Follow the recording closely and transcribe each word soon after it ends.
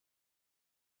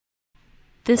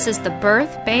This is the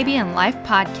Birth, Baby, and Life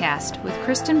podcast with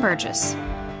Kristen Burgess,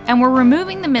 and we're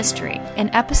removing the mystery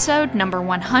in episode number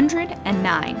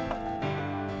 109.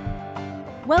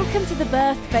 Welcome to the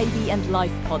Birth, Baby, and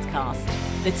Life podcast.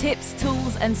 The tips,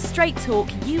 tools, and straight talk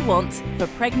you want for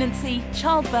pregnancy,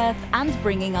 childbirth, and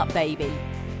bringing up baby.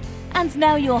 And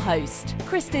now your host,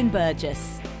 Kristen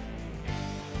Burgess.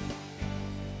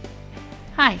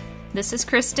 Hi, this is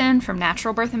Kristen from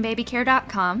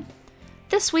naturalbirthandbabycare.com.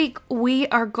 This week, we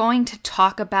are going to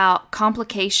talk about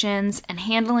complications and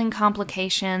handling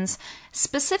complications,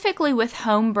 specifically with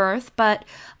home birth, but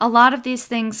a lot of these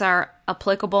things are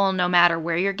applicable no matter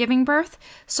where you're giving birth,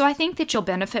 so I think that you'll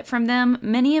benefit from them.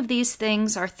 Many of these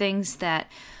things are things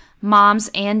that moms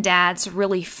and dads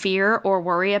really fear or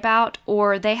worry about,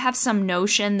 or they have some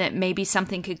notion that maybe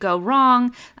something could go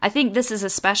wrong. I think this is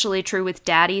especially true with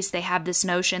daddies. They have this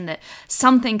notion that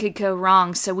something could go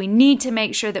wrong, so we need to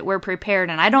make sure that we're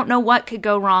prepared. And I don't know what could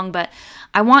go wrong, but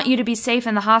I want you to be safe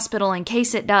in the hospital in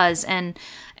case it does. And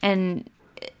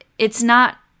it's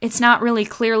not really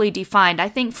clearly defined. I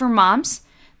think for moms,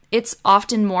 it's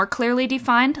often more clearly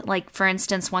defined. Like, for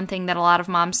instance, one thing that a lot of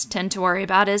moms tend to worry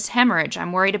about is hemorrhage.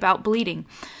 I'm worried about bleeding.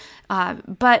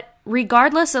 But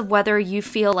regardless of whether you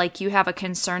feel like you have a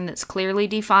concern that's clearly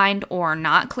defined or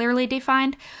not clearly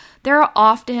defined, there are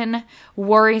often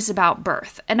worries about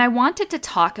birth. And I wanted to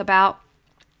talk about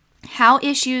how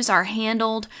issues are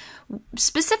handled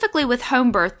specifically with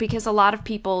home birth, because a lot of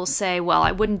people say, well,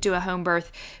 I wouldn't do a home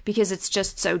birth because it's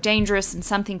just so dangerous and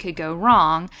something could go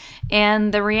wrong.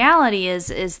 And the reality is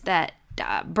that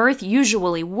birth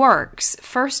usually works.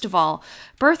 First of all,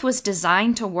 birth was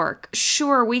designed to work.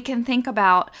 Sure, we can think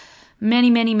about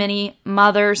many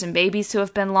mothers and babies who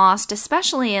have been lost,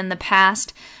 especially in the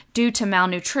past, due to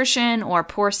malnutrition or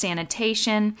poor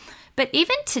sanitation. But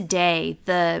even today,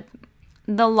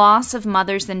 the loss of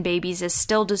mothers and babies is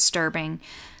still disturbing.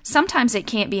 Sometimes it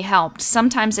can't be helped.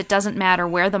 Sometimes it doesn't matter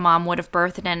where the mom would have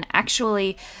birthed. And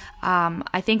actually,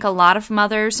 I think a lot of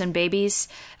mothers and babies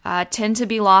tend to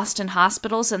be lost in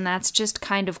hospitals, and that's just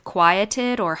kind of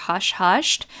quieted or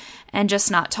hush-hushed and just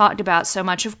not talked about so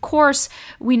much. Of course,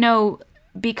 we know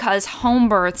because home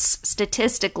births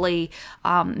statistically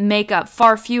make up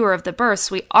far fewer of the births,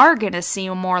 we are going to see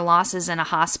more losses in a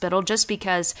hospital just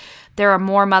because there are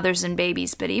more mothers and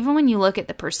babies. But even when you look at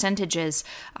the percentages,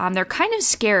 they're kind of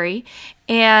scary.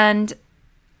 And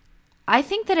I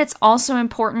think that it's also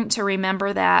important to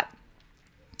remember that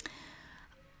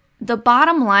the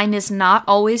bottom line is not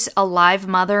always a live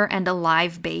mother and a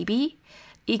live baby.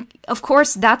 Of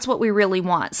course, that's what we really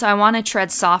want. So I want to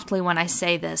tread softly when I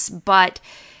say this. But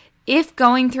if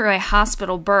going through a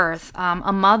hospital birth,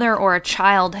 a mother or a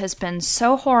child has been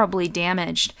so horribly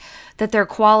damaged that their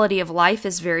quality of life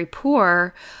is very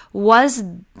poor, was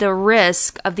the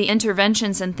risk of the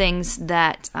interventions and things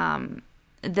that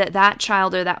that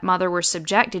child or that mother were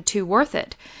subjected to worth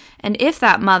it? And if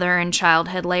that mother and child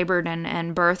had labored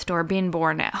and birthed or been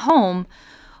born at home,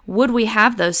 would we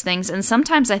have those things? And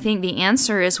sometimes I think the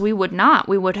answer is we would not.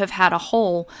 We would have had a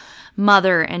whole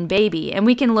mother and baby. And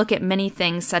we can look at many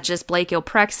things such as brachial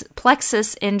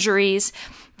plexus injuries,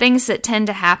 things that tend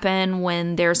to happen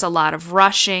when there's a lot of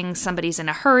rushing, somebody's in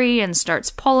a hurry and starts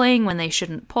pulling when they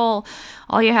shouldn't pull.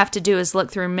 All you have to do is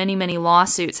look through many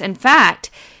lawsuits. In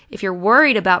fact, if you're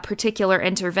worried about particular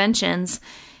interventions,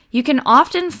 you can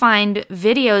often find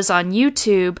videos on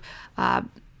YouTube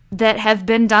that have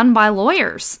been done by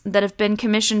lawyers, that have been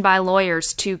commissioned by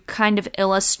lawyers to kind of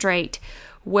illustrate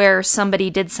where somebody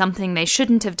did something they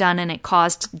shouldn't have done and it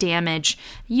caused damage,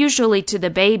 usually to the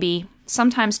baby,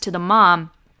 sometimes to the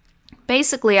mom.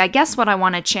 Basically, I guess what I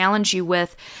want to challenge you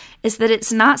with is that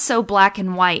it's not so black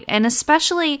and white. And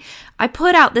especially, I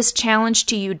put out this challenge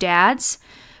to you dads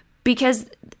because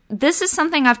this is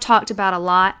something I've talked about a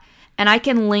lot. And I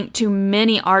can link to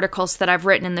many articles that I've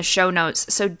written in the show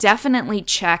notes, so definitely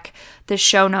check the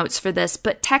show notes for this.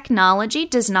 But technology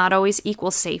does not always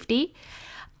equal safety.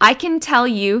 I can tell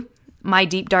you my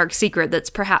deep, dark secret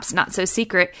that's perhaps not so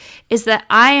secret is that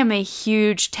I am a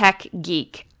huge tech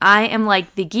geek. I am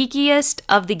like the geekiest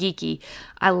of the geeky.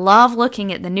 I love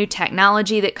looking at the new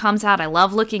technology that comes out. I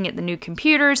love looking at the new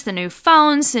computers, the new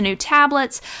phones, the new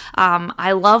tablets.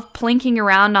 I love plinking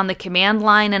around on the command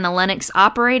line in a Linux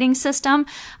operating system.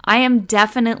 I am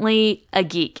definitely a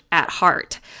geek at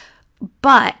heart.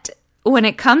 But when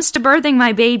it comes to birthing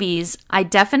my babies, I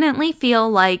definitely feel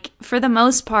like, for the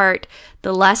most part,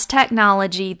 the less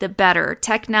technology, the better.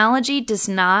 Technology does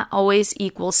not always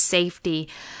equal safety.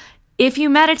 If you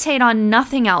meditate on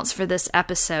nothing else for this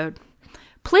episode,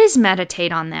 please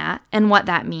meditate on that and what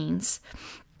that means.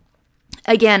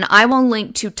 Again, I will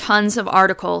link to tons of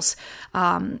articles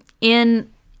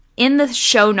in the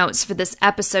show notes for this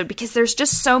episode, because there's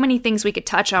just so many things we could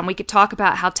touch on. We could talk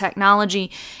about how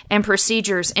technology and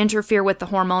procedures interfere with the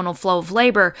hormonal flow of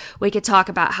labor. We could talk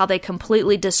about how they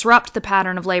completely disrupt the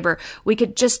pattern of labor. We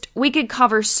could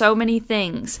cover so many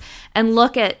things and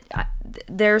look at,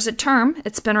 there's a term,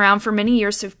 it's been around for many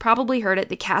years, so you've probably heard it,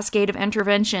 the cascade of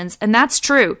interventions, and that's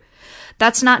true.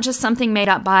 That's not just something made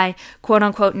up by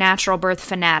quote-unquote natural birth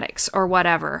fanatics or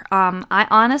whatever. I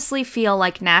honestly feel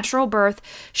like natural birth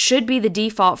should be the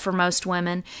default for most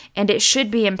women, and it should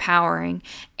be empowering.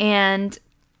 And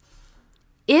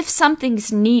if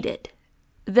something's needed,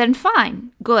 then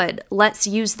fine, good, let's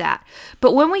use that.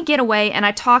 But when we get away, and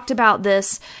I talked about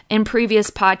this in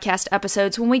previous podcast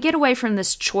episodes, when we get away from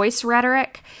this choice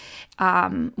rhetoric,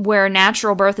 where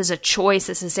natural birth is a choice,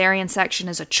 a cesarean section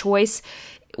is a choice,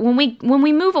 when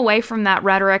we move away from that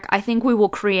rhetoric, I think we will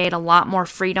create a lot more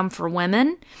freedom for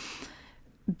women,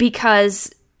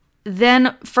 because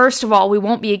then, first of all, we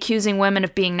won't be accusing women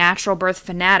of being natural birth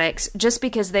fanatics just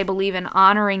because they believe in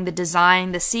honoring the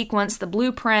design, the sequence, the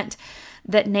blueprint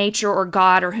that nature or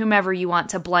God or whomever you want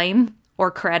to blame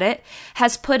or credit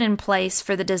has put in place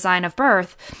for the design of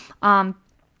birth.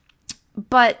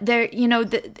 But there,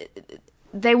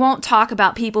 they won't talk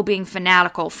about people being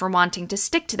fanatical for wanting to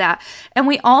stick to that. And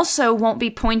we also won't be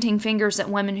pointing fingers at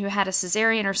women who had a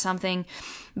cesarean or something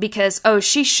because, oh,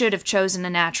 she should have chosen a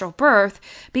natural birth,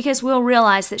 because we'll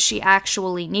realize that she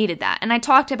actually needed that. And I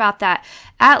talked about that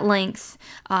at length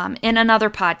in another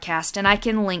podcast, and I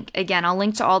can link, again, I'll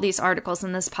link to all these articles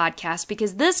in this podcast,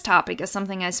 because this topic is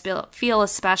something I feel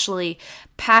especially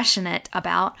passionate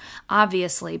about,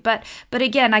 obviously. But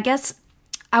again, I guess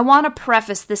I want to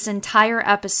preface this entire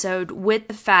episode with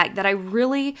the fact that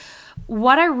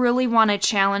what I really want to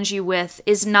challenge you with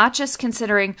is not just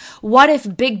considering what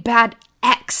if big bad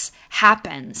X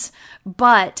happens,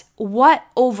 but what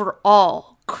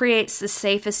overall creates the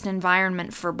safest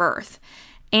environment for birth.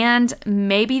 And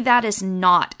maybe that is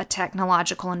not a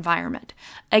technological environment.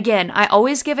 Again, I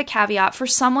always give a caveat. For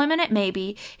some women, it may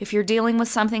be. If you're dealing with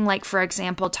something like, for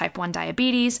example, type 1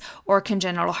 diabetes or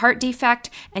congenital heart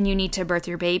defect, and you need to birth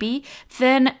your baby,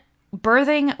 then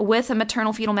birthing with a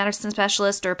maternal fetal medicine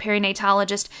specialist or a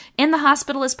perinatologist in the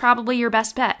hospital is probably your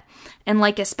best bet. And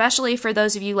especially for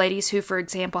those of you ladies who, for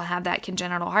example, have that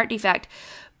congenital heart defect,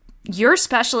 your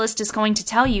specialist is going to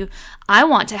tell you, I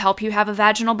want to help you have a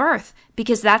vaginal birth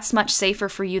because that's much safer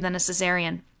for you than a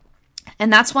cesarean.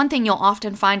 And that's one thing you'll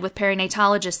often find with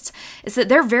perinatologists, is that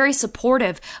they're very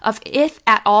supportive of, if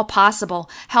at all possible,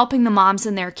 helping the moms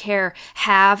in their care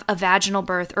have a vaginal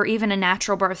birth or even a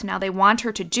natural birth. Now, they want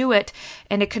her to do it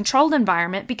in a controlled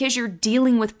environment because you're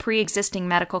dealing with pre-existing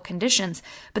medical conditions,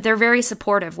 but they're very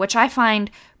supportive, which I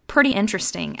find pretty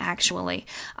interesting, actually.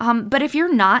 But if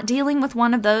you're not dealing with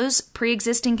one of those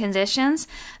pre-existing conditions,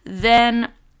 then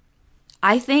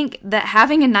I think that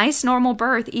having a nice normal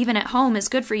birth, even at home, is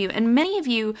good for you. And many of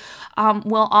you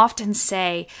will often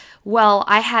say, well,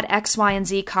 I had X, Y, and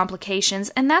Z complications.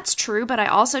 And that's true, but I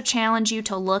also challenge you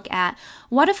to look at,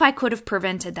 what if I could have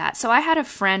prevented that? So I had a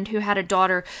friend who had a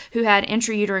daughter who had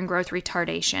intrauterine growth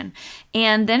retardation.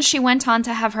 And then she went on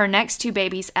to have her next 2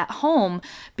 babies at home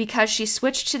because she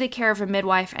switched to the care of a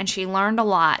midwife, and she learned a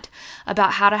lot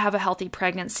about how to have a healthy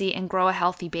pregnancy and grow a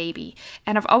healthy baby.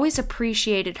 And I've always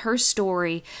appreciated her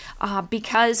story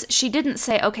because she didn't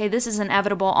say, okay, this is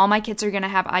inevitable, all my kids are going to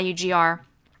have IUGR.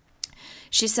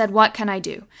 She said, what can I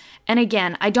do? And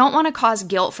again, I don't want to cause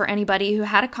guilt for anybody who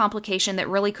had a complication that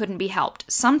really couldn't be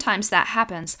helped. Sometimes that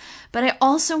happens, but I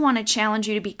also want to challenge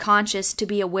you to be conscious, to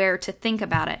be aware, to think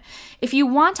about it. If you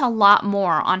want a lot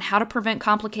more on how to prevent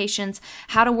complications,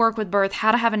 how to work with birth,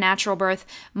 how to have a natural birth,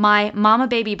 my Mama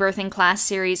Baby Birthing class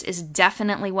series is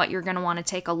definitely what you're going to want to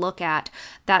take a look at.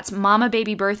 That's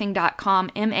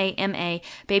mamababybirthing.com, MAMA,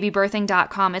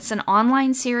 babybirthing.com. It's an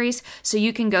online series, so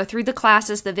you can go through the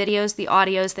classes, the videos, the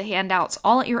audios, the handouts,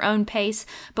 all at your own pace.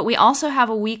 But we also have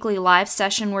a weekly live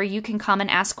session where you can come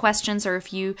and ask questions, or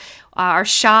if you are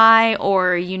shy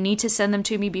or you need to send them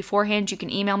to me beforehand, you can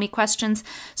email me questions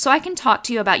so I can talk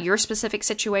to you about your specific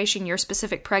situation, your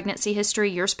specific pregnancy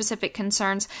history, your specific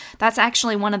concerns. That's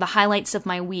actually one of the highlights of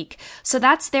my week. So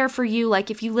that's there for you. Like,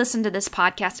 if you listen to this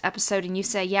podcast episode and you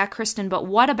say, yeah, Kristen, but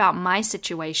what about my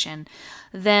situation?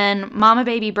 Then Mama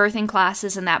Baby Birthing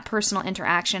classes and that personal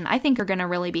interaction, I think, are going to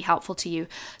really be helpful to you.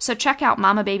 So check out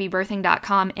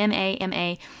mamababybirthing.com,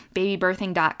 MAMA,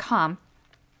 babybirthing.com.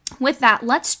 With that,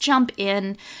 let's jump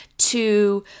in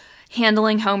to,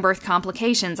 handling home birth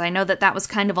complications. I know that was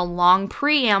kind of a long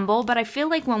preamble, but I feel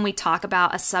like when we talk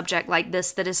about a subject like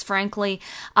this that is frankly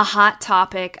a hot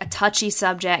topic, a touchy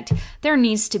subject, there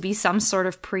needs to be some sort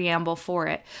of preamble for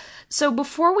it. So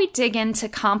before we dig into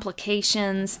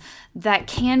complications that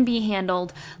can be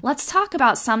handled, let's talk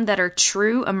about some that are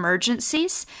true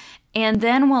emergencies, and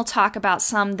then we'll talk about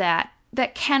some that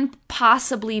can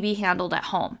possibly be handled at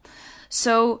home.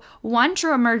 So one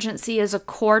true emergency is a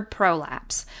cord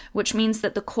prolapse, which means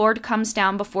that the cord comes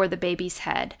down before the baby's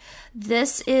head.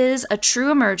 This is a true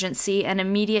emergency and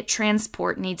immediate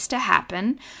transport needs to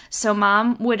happen. So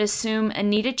mom would assume a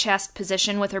kneaded chest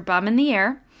position with her bum in the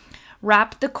air,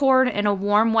 wrap the cord in a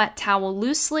warm, wet towel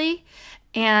loosely,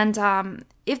 and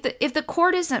if the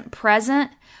cord isn't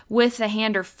present with the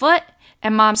hand or foot,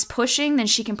 and mom's pushing, then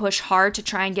she can push hard to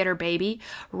try and get her baby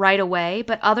right away.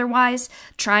 But otherwise,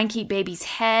 try and keep baby's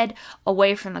head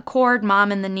away from the cord,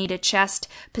 mom in the kneaded chest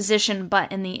position,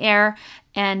 butt in the air,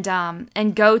 and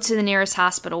go to the nearest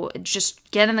hospital. Just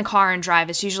get in the car and drive.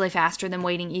 It's usually faster than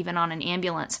waiting even on an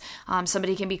ambulance.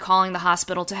 Somebody can be calling the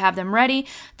hospital to have them ready.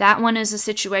 That one is a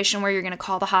situation where you're going to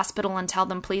call the hospital and tell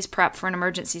them, please prep for an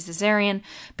emergency cesarean,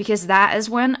 because that is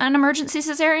when an emergency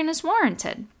cesarean is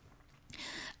warranted.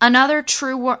 Another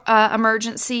true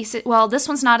emergency, well, this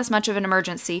one's not as much of an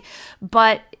emergency,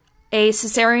 but a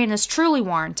cesarean is truly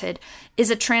warranted, is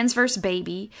a transverse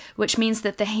baby, which means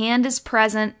that the hand is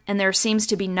present and there seems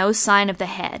to be no sign of the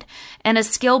head. And a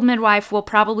skilled midwife will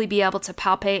probably be able to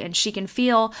palpate, and she can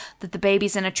feel that the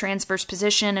baby's in a transverse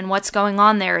position, and what's going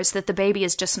on there is that the baby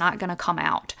is just not going to come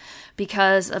out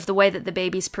because of the way that the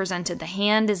baby's presented. The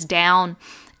hand is down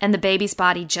and the baby's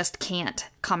body just can't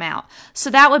come out.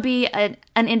 So that would be an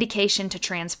indication to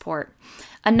transport.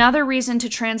 Another reason to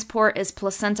transport is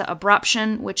placenta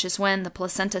abruption, which is when the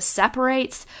placenta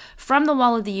separates from the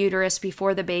wall of the uterus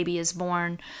before the baby is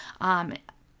born.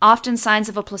 Often signs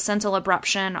of a placental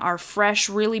abruption are fresh,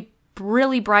 really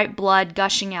bright blood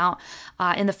gushing out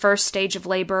in the first stage of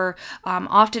labor.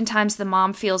 Oftentimes the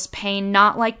mom feels pain,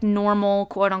 not like normal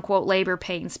quote unquote labor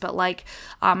pains, but like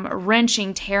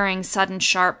wrenching, tearing, sudden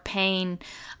sharp pain.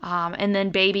 And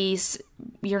then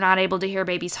you're not able to hear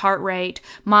baby's heart rate.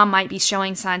 Mom might be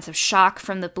showing signs of shock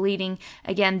from the bleeding.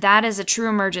 Again, that is a true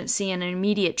emergency and an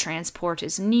immediate transport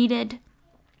is needed.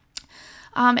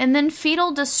 And then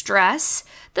fetal distress.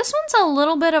 This one's a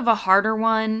little bit of a harder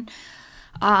one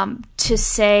to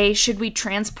say, should we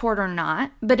transport or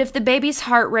not? But if the baby's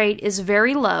heart rate is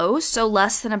very low, so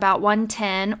less than about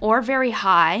 110, or very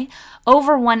high,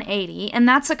 over 180, and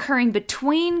that's occurring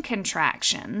between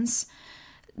contractions,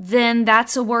 then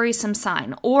that's a worrisome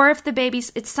sign. Or if the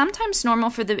baby's, it is normal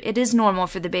for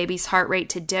the baby's heart rate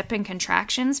to dip in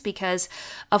contractions because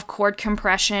of cord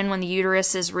compression when the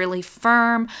uterus is really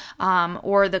firm,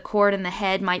 or the cord and the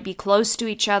head might be close to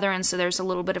each other, and so there's a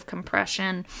little bit of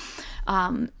compression.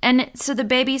 So the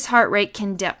baby's heart rate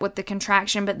can dip with the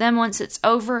contraction, but then once it's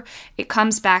over, it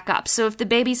comes back up. So if the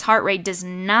baby's heart rate does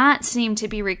not seem to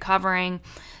be recovering,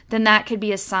 then that could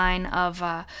be a sign of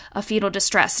a fetal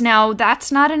distress. Now,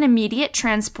 that's not an immediate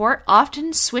transport.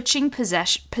 Often switching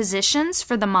positions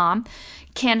for the mom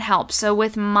can help. So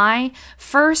with my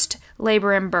first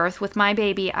labor and birth with my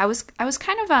baby, I was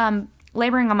kind of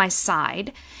laboring on my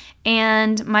side,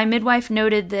 and my midwife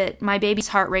noted that my baby's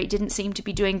heart rate didn't seem to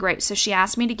be doing great. So she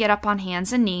asked me to get up on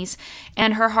hands and knees,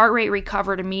 and her heart rate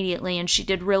recovered immediately, and she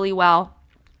did really well.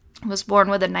 Was born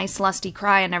with a nice lusty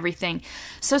cry and everything.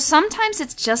 So sometimes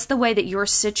it's just the way that you're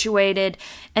situated,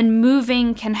 and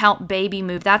moving can help baby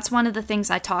move. That's one of the things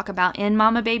I talk about in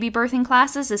mama baby birthing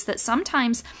classes, is that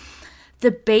sometimes the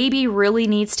baby really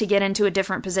needs to get into a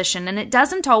different position, and it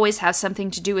doesn't always have something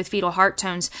to do with fetal heart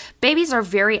tones. Babies are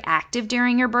very active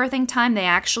during your birthing time. They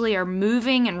actually are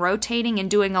moving and rotating and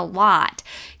doing a lot.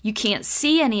 You can't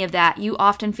see any of that. You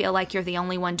often feel like you're the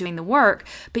only one doing the work,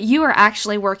 but you are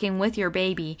actually working with your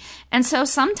baby. And so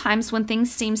sometimes when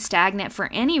things seem stagnant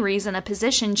for any reason, a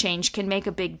position change can make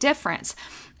a big difference.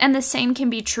 And the same can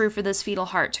be true for this fetal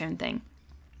heart tone thing.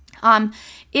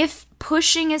 If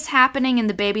pushing is happening and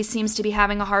the baby seems to be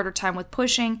having a harder time with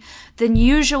pushing, then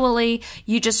usually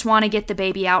you just want to get the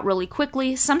baby out really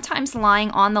quickly. Sometimes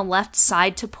lying on the left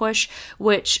side to push,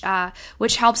 which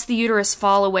helps the uterus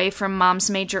fall away from mom's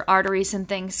major arteries and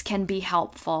things, can be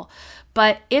helpful.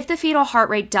 But if the fetal heart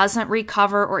rate doesn't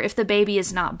recover, or if the baby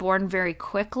is not born very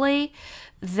quickly,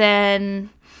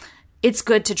 then it's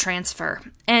good to transfer.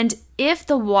 And if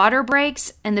the water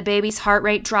breaks and the baby's heart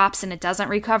rate drops and it doesn't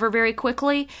recover very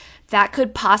quickly, That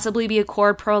could possibly be a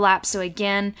cord prolapse. So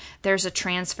again, there's a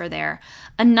transfer there.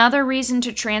 Another reason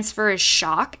to transfer is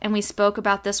shock, and we spoke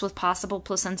about this with possible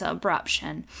placenta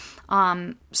abruption.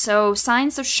 So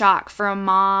signs of shock for a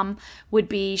mom would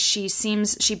be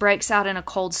she breaks out in a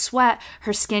cold sweat.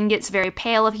 Her skin gets very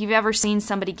pale. If you've ever seen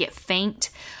somebody get faint,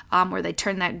 where they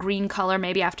turn that green color,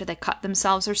 maybe after they cut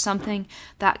themselves or something,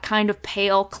 that kind of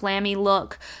pale, clammy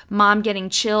look. Mom getting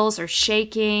chills or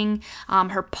shaking.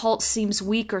 Her pulse seems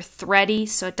weak or thready,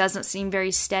 so it doesn't seem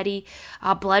very steady.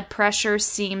 Blood pressure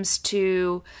seems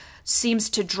to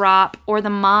drop, or the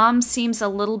mom seems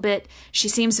she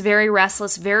seems very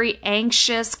restless, very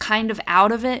anxious, kind of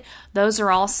out of it. Those are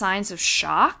all signs of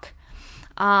shock.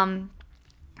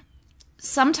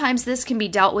 Sometimes this can be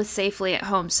dealt with safely at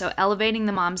home. So elevating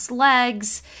the mom's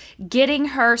legs, getting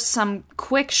her some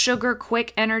quick sugar,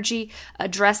 quick energy,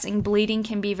 addressing bleeding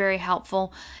can be very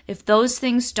helpful. If those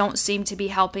things don't seem to be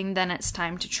helping, then it's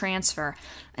time to transfer.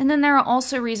 And then there are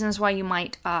also reasons why you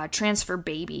might transfer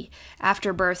baby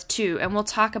after birth too, and we'll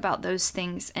talk about those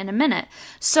things in a minute.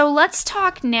 So let's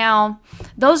talk now.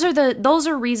 Those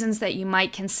are reasons that you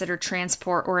might consider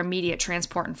transport or immediate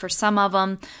transport, and for some of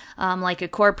them, like a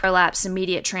cord prolapse,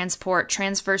 immediate transport,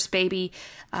 transverse baby,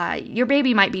 your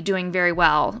baby might be doing very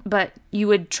well, but you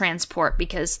would transport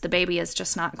because the baby is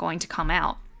just not going to come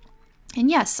out. And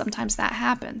yes, sometimes that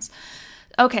happens.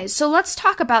 Okay, so let's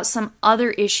talk about some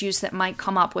other issues that might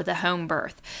come up with a home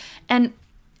birth. And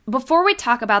before we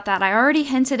talk about that, I already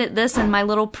hinted at this in my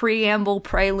little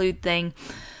prelude thing.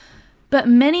 But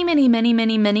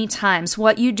many times,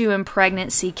 what you do in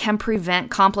pregnancy can prevent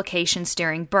complications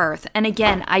during birth. And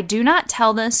again, I do not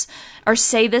tell this or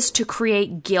say this to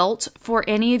create guilt for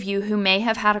any of you who may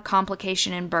have had a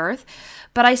complication in birth,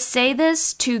 but I say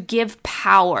this to give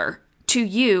power to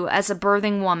you as a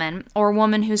birthing woman, or a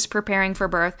woman who's preparing for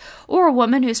birth, or a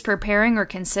woman who's preparing or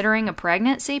considering a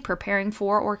pregnancy, preparing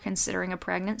for or considering a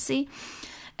pregnancy.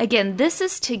 Again, this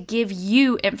is to give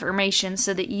you information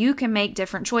so that you can make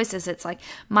different choices. It's like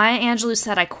Maya Angelou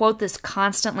said, I quote this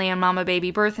constantly on Mama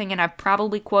Baby Birthing, and I've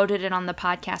probably quoted it on the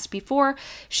podcast before.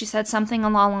 She said something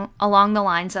along the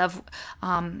lines of,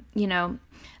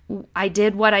 I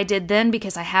did what I did then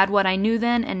because I had what I knew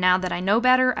then, and now that I know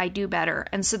better, I do better.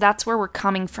 And so that's where we're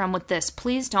coming from with this.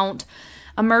 Please don't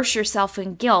immerse yourself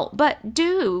in guilt, but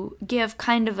do give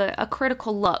kind of a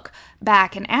critical look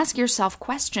back and ask yourself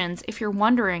questions if you're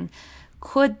wondering,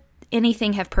 could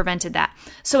anything have prevented that?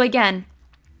 So again,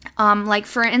 like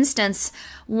for instance,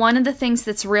 one of the things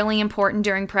that's really important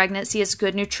during pregnancy is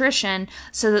good nutrition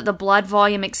so that the blood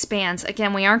volume expands.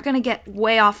 Again, we aren't going to get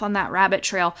way off on that rabbit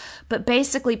trail, but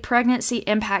basically pregnancy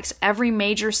impacts every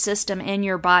major system in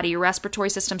your body, your respiratory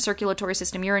system, circulatory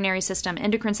system, urinary system,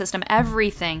 endocrine system,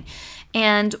 everything.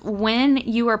 And when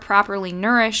you are properly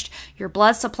nourished, your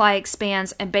blood supply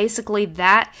expands, and basically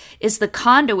that is the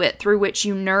conduit through which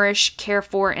you nourish, care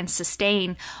for, and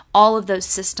sustain all of those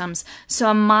systems. So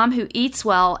a mom who eats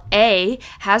well, A,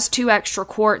 has 2 extra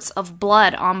quarts of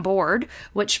blood on board,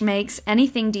 which makes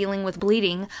anything dealing with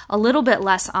bleeding a little bit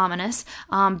less ominous.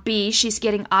 B, she's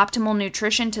getting optimal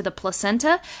nutrition to the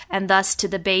placenta and thus to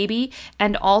the baby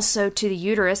and also to the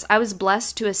uterus. I was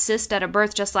blessed to assist at a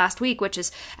birth just last week, which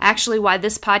is actually why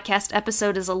this podcast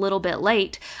episode is a little bit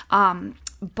late.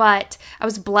 But I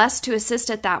was blessed to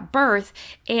assist at that birth,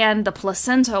 and the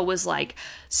placenta was like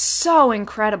so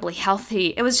incredibly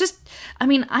healthy. It was just,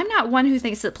 I'm not one who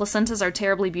thinks that placentas are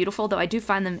terribly beautiful, though I do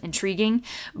find them intriguing,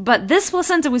 but this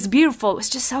placenta was beautiful. It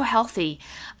was just so healthy.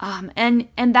 And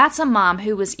that's a mom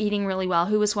who was eating really well,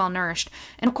 who was well nourished.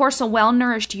 And of course, a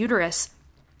well-nourished uterus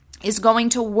is going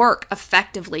to work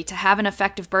effectively to have an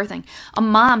effective birthing. A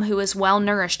mom who is well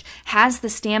nourished has the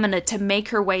stamina to make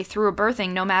her way through a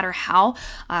birthing, no matter how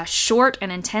short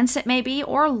and intense it may be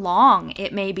or long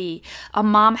it may be. A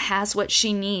mom has what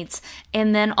she needs.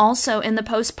 And then also in the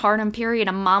postpartum period,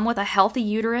 a mom with a healthy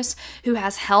uterus who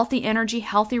has healthy energy,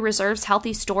 healthy reserves,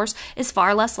 healthy stores is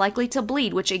far less likely to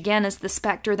bleed, which again is the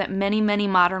specter that many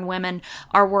modern women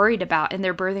are worried about in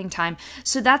their birthing time.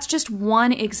 So that's just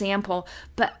one example.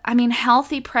 But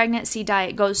healthy pregnancy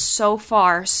diet goes so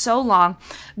far, so long.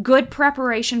 Good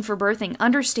preparation for birthing,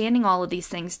 understanding all of these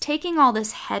things, taking all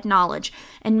this head knowledge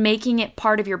and making it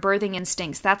part of your birthing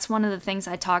instincts. That's one of the things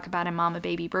I talk about in Mama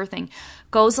Baby Birthing.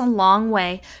 Goes a long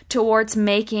way towards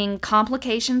making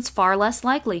complications far less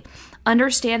likely.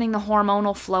 understanding the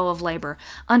hormonal flow of labor,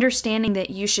 understanding that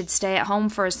you should stay at home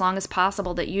for as long as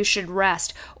possible, that you should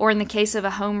rest, or in the case of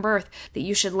a home birth, that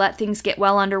you should let things get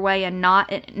well underway and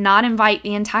not invite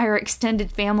the entire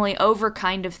extended family over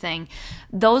kind of thing.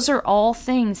 Those are all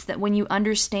things that when you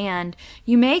understand,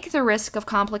 you make the risk of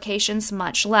complications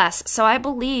much less. So I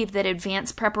believe that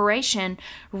advanced preparation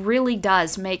really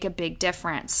does make a big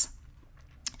difference.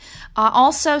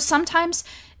 Also, sometimes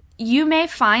you may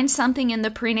find something in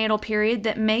the prenatal period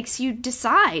that makes you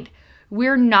decide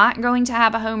we're not going to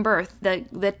have a home birth.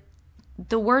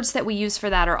 The words that we use for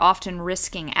that are often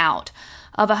risking out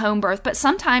of a home birth, but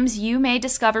sometimes you may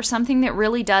discover something that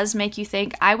really does make you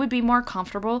think, I would be more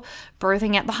comfortable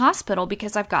birthing at the hospital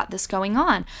because I've got this going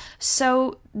on.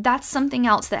 So that's something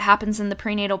else that happens in the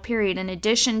prenatal period in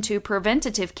addition to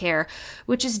preventative care,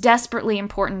 which is desperately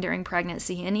important during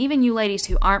pregnancy. And even you ladies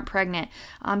who aren't pregnant,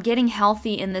 getting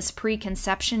healthy in this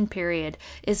preconception period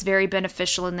is very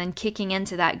beneficial, and then kicking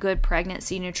into that good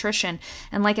pregnancy nutrition.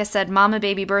 And like I said, mama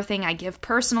baby birthing, I give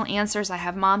personal answers. I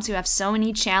have moms who have so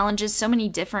many challenges, so many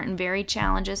different and varied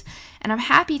challenges, and I'm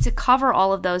happy to cover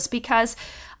all of those because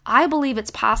I believe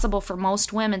it's possible for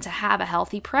most women to have a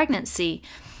healthy pregnancy.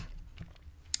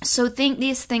 So think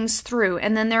these things through,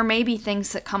 and then there may be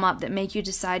things that come up that make you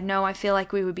decide, no, I feel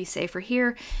like we would be safer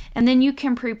here, and then you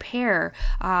can prepare.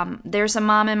 There's a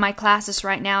mom in my classes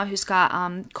right now who's got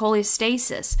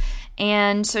cholestasis,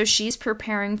 and so she's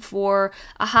preparing for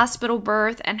a hospital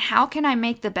birth, and how can I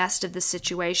make the best of the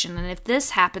situation? And if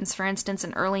this happens, for instance,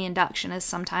 an early induction is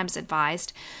sometimes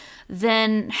advised,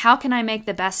 then how can I make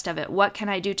the best of it? What can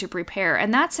I do to prepare?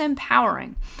 And that's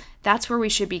empowering. That's where we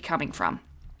should be coming from.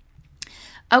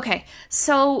 Okay,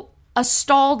 so a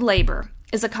stalled labor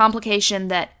is a complication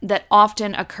that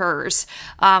often occurs,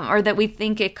 or that we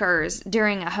think occurs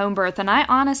during a home birth. And I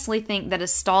honestly think that a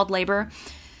stalled labor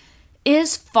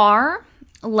is far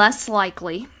less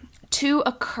likely to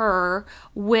occur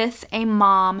with a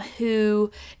mom who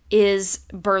is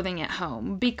birthing at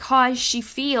home because she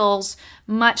feels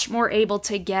much more able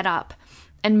to get up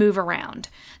and move around.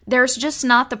 There's just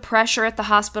not the pressure at the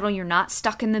hospital. You're not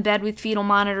stuck in the bed with fetal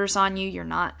monitors on you. You're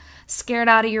not scared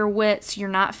out of your wits. You're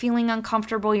not feeling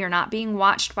uncomfortable. You're not being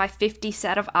watched by 50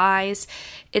 set of eyes.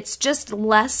 It's just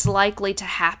less likely to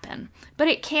happen, but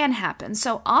it can happen.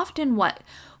 So often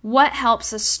what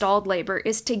helps a stalled labor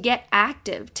is to get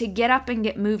active, to get up and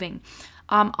get moving.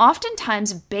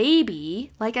 Oftentimes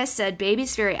baby, like I said,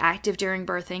 baby's very active during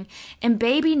birthing, and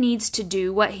baby needs to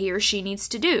do what he or she needs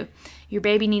to do. Your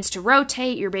baby needs to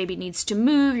rotate, your baby needs to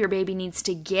move, your baby needs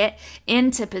to get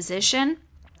into position.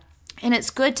 And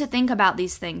it's good to think about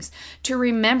these things, to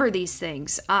remember these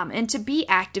things, and to be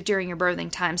active during your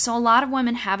birthing time. So a lot of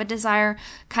women have a desire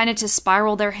kind of to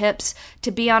spiral their hips,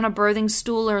 to be on a birthing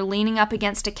stool or leaning up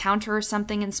against a counter or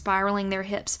something and spiraling their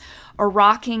hips, or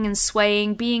rocking and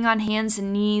swaying, being on hands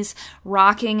and knees,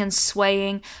 rocking and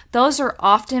swaying. Those are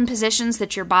often positions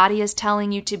that your body is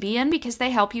telling you to be in because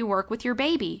they help you work with your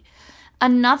baby.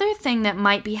 Another thing that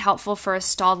might be helpful for a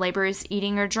stalled labor is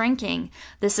eating or drinking.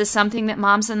 This is something that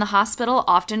moms in the hospital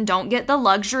often don't get the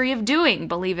luxury of doing,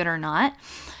 believe it or not.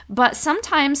 But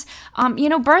sometimes,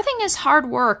 birthing is hard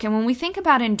work. And when we think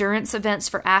about endurance events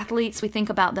for athletes, we think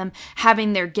about them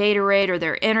having their Gatorade or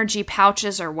their energy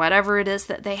pouches or whatever it is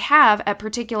that they have at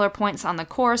particular points on the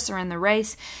course or in the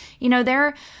race.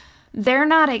 They're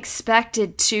not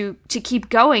expected to keep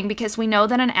going because we know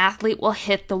that an athlete will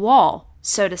hit the wall,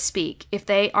 so to speak, if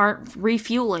they aren't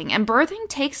refueling. And birthing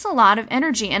takes a lot of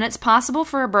energy, and it's possible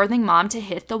for a birthing mom to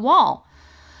hit the wall.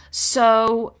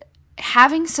 So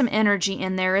having some energy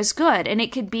in there is good. And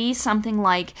it could be something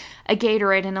like a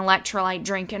Gatorade, an electrolyte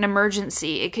drink, an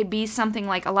emergency. It could be something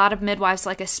like a lot of midwives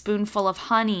like a spoonful of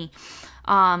honey.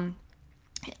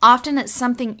 Often it's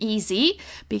something easy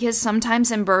because sometimes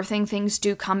in birthing things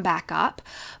do come back up.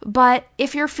 But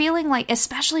if you're feeling like,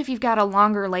 especially if you've got a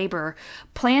longer labor,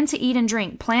 plan to eat and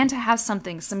drink. Plan to have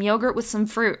something, some yogurt with some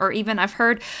fruit, or even I've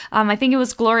heard, I think it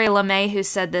was Gloria LeMay who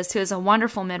said this, who is a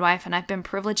wonderful midwife, and I've been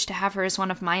privileged to have her as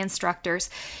one of my instructors.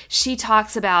 She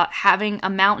talks about having a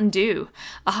Mountain Dew.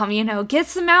 Get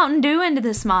some Mountain Dew into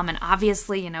this mom. And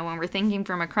obviously, when we're thinking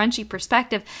from a crunchy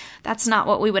perspective, that's not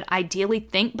what we would ideally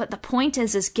think. But the point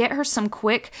is get her some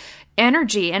quick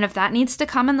energy. And if that needs to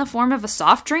come in the form of a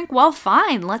soft drink, well,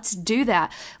 fine, let's do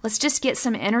that. Let's just get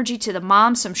some energy to the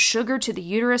mom, some sugar to the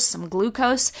uterus, some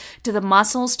glucose to the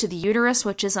muscles, to the uterus,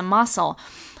 which is a muscle.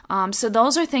 So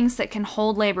those are things that can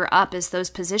hold labor up, is those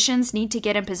positions. Need to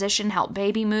get in position, help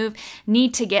baby move,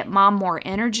 need to get mom more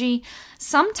energy.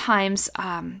 Sometimes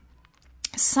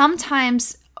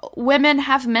women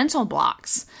have mental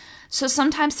blocks. So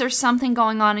sometimes there's something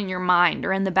going on in your mind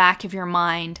or in the back of your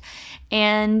mind,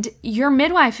 and your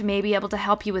midwife may be able to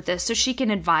help you with this. So she can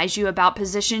advise you about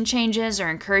position changes or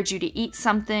encourage you to eat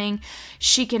something.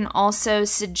 She can also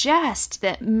suggest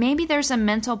that maybe there's a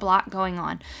mental block going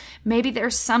on. Maybe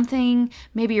there's something,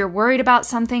 maybe you're worried about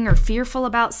something or fearful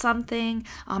about something.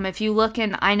 If you look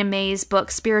in Ina May's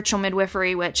book, Spiritual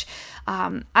Midwifery, which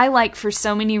I like for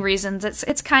so many reasons,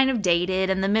 it's kind of dated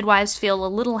and the midwives feel a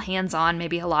little hands-on,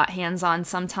 maybe a lot hands-on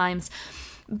sometimes.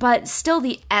 But still,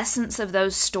 the essence of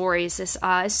those stories is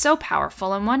so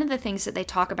powerful. And one of the things that they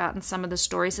talk about in some of the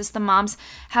stories is the moms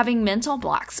having mental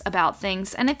blocks about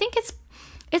things. And I think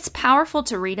it's powerful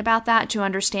to read about that, to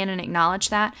understand and acknowledge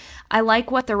that. I like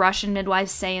what the Russian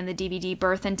midwives say in the DVD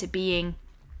Birth into Being,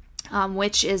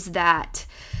 which is that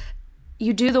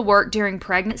you do the work during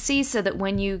pregnancy so that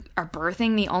when you are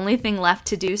birthing, the only thing left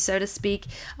to do, so to speak,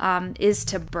 is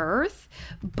to birth.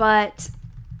 But,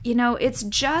 it's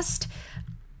just...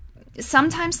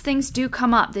 sometimes things do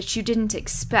come up that you didn't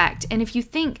expect. And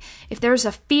if there's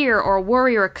a fear or a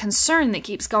worry or a concern that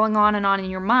keeps going on in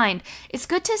your mind, it's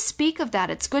good to speak of that.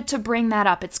 It's good to bring that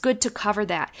up. It's good to cover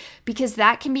that, because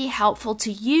that can be helpful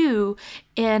to you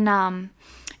in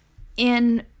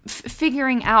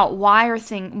figuring out why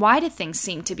do things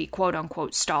seem to be quote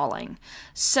unquote stalling.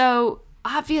 So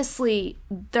obviously,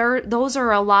 those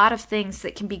are a lot of things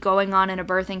that can be going on in a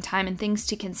birthing time and things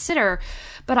to consider,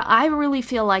 but I really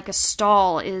feel like a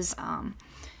stall is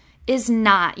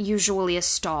not usually a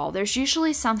stall. There's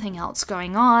usually something else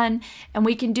going on, and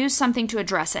we can do something to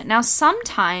address it. Now,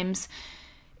 sometimes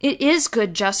it is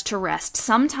good just to rest.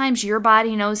 Sometimes your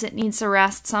body knows it needs a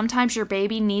rest. Sometimes your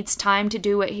baby needs time to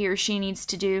do what he or she needs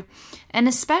to do. And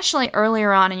especially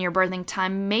earlier on in your birthing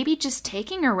time, maybe just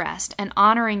taking a rest and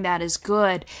honoring that is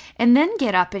good. And then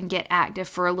get up and get active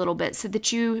for a little bit so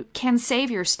that you can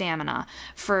save your stamina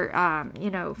for,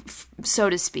 so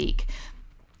to speak.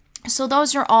 So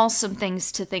those are all some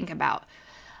things to think about.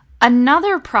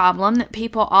 Another problem that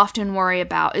people often worry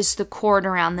about is the cord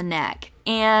around the neck.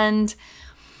 And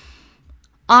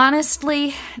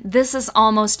honestly, this is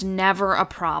almost never a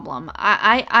problem.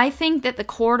 I think that the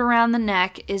cord around the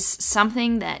neck is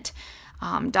something that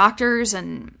doctors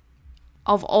and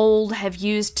of old have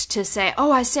used to say,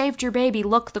 oh, I saved your baby,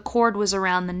 look, the cord was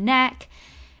around the neck.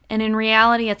 And in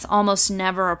reality, it's almost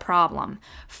never a problem.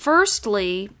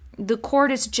 Firstly, the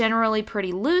cord is generally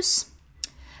pretty loose.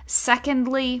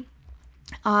 Secondly,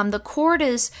 the cord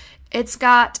it's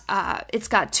got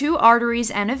 2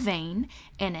 arteries and a vein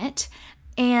in it.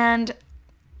 And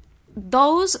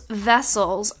those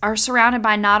vessels are surrounded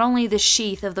by not only the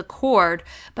sheath of the cord,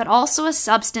 but also a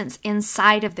substance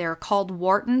inside of there called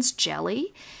Wharton's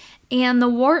jelly. And the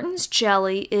Wharton's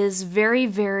jelly is very,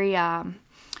 very,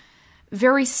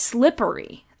 very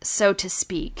slippery, so to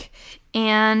speak.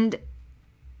 And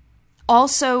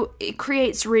also, it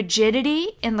creates rigidity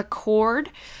in the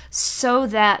cord so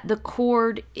that the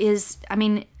cord is,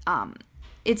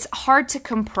 it's hard to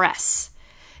compress.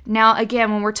 Now,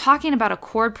 again, when we're talking about a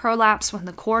cord prolapse, when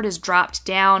the cord is dropped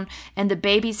down and the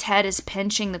baby's head is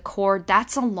pinching the cord,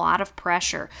 that's a lot of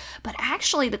pressure. But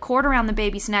actually, the cord around the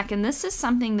baby's neck, and this is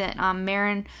something that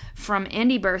Maren from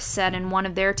Indie Birth said in one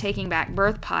of their Taking Back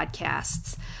Birth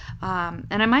podcasts, and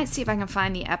I might see if I can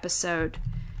find the episode.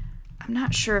 I'm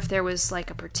not sure if there was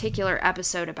like a particular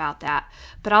episode about that,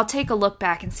 but I'll take a look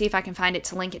back and see if I can find it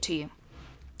to link it to you.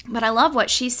 But I love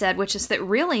what she said, which is that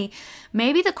really,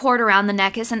 maybe the cord around the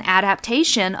neck is an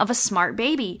adaptation of a smart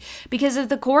baby. Because if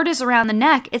the cord is around the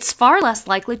neck, it's far less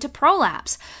likely to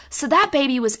prolapse. So that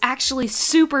baby was actually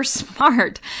super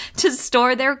smart to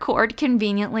store their cord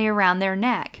conveniently around their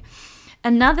neck.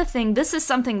 Another thing, this is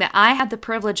something that I had the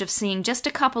privilege of seeing just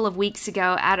a couple of weeks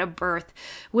ago at a birth,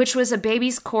 which was a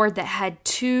baby's cord that had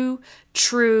 2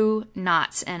 true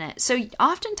knots in it. So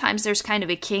oftentimes there's kind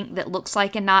of a kink that looks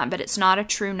like a knot, but it's not a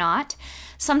true knot.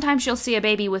 Sometimes you'll see a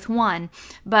baby with 1,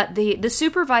 but the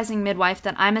supervising midwife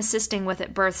that I'm assisting with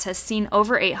at births has seen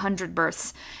over 800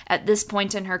 births at this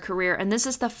point in her career, and this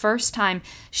is the first time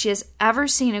she has ever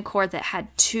seen a cord that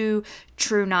had 2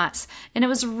 true knots. And it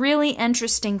was really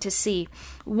interesting to see.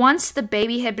 Once the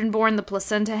baby had been born, the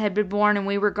placenta had been born, and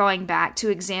we were going back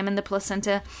to examine the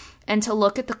placenta and to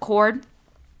look at the cord,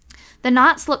 the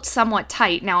knots looked somewhat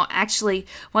tight. Now, actually,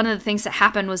 one of the things that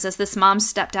happened was as this mom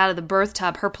stepped out of the birth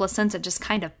tub, her placenta just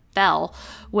kind of fell,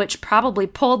 which probably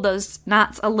pulled those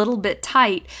knots a little bit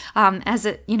tight as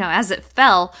it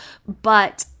fell.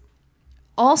 But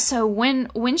Also,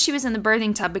 when she was in the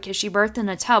birthing tub, because she birthed in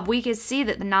a tub, we could see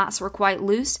that the knots were quite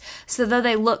loose. So though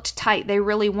they looked tight, they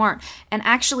really weren't. And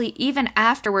actually, even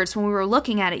afterwards, when we were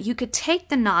looking at it, you could take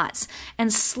the knots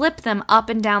and slip them up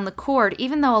and down the cord,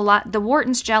 even though the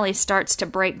Wharton's jelly starts to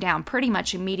break down pretty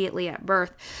much immediately at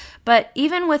birth. But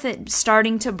even with it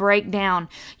starting to break down,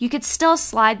 you could still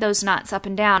slide those knots up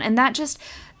and down. And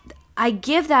I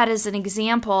give that as an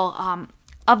example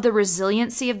of the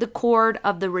resiliency of the cord,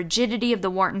 of the rigidity of the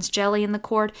Wharton's jelly in the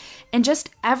cord, and just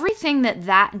everything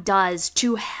that does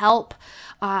to help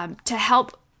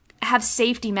have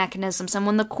safety mechanisms. And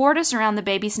when the cord is around the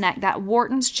baby's neck, that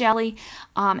Wharton's jelly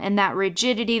and that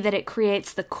rigidity that it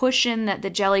creates, the cushion that the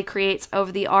jelly creates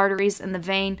over the arteries and the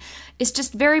vein, is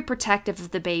just very protective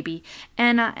of the baby.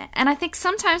 And I think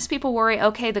sometimes people worry,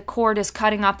 okay, the cord is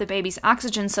cutting off the baby's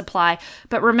oxygen supply,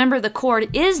 but remember, the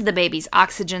cord is the baby's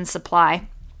oxygen supply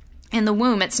in the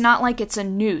womb. It's not like it's a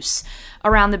noose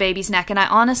around the baby's neck. And I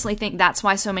honestly think that's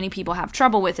why so many people have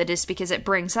trouble with it, is because it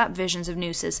brings up visions of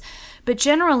nooses. But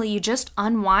generally, you just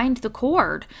unwind the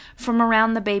cord from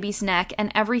around the baby's neck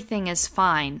and everything is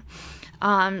fine.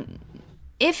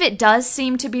 If it does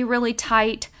seem to be really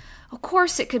tight, of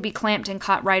course it could be clamped and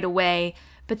cut right away,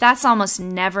 but that's almost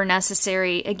never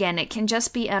necessary. Again, it can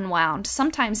just be unwound.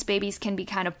 Sometimes babies can be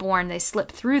kind of born, they slip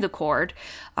through the cord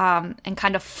and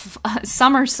kind of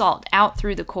somersault out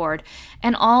through the cord,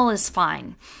 and all is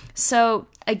fine. So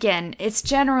again, it's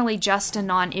generally just a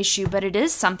non-issue, but it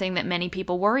is something that many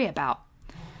people worry about.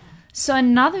 So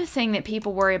another thing that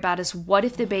people worry about is, what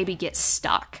if the baby gets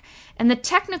stuck? And the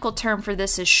technical term for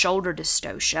this is shoulder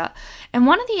dystocia. And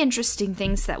one of the interesting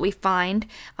things that we find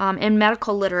in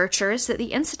medical literature is that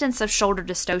the incidence of shoulder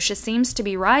dystocia seems to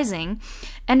be rising,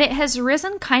 and it has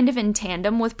risen kind of in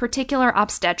tandem with particular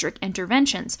obstetric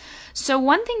interventions. So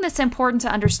one thing that's important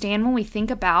to understand when we think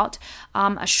about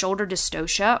a shoulder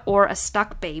dystocia or a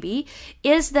stuck baby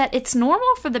is that it's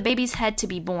normal for the baby's head to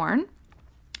be born,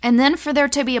 and then for there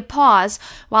to be a pause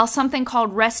while something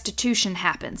called restitution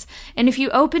happens. And if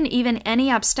you open even any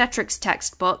obstetrics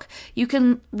textbook, you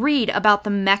can read about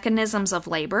the mechanisms of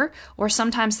labor, or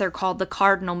sometimes they're called the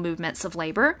cardinal movements of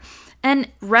labor. And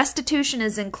restitution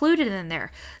is included in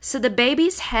there. So the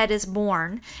baby's head is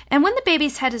born. And when the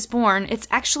baby's head is born, it's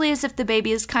actually as if the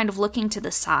baby is kind of looking to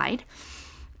the side.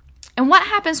 And what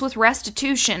happens with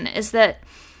restitution is that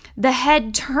the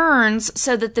head turns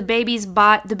so that the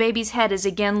baby's head is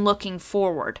again looking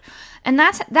forward. And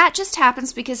that just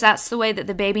happens because that's the way that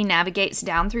the baby navigates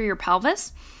down through your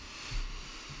pelvis.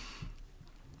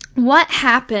 What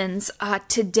happens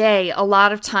today a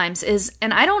lot of times is,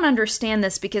 and I don't understand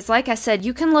this because, like I said,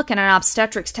 you can look in an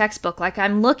obstetrics textbook. Like,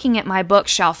 I'm looking at my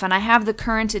bookshelf and I have the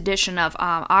current edition of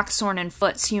Oxorn and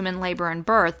Foote's Human Labor and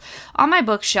Birth on my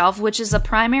bookshelf, which is a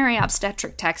primary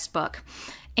obstetric textbook.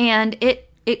 And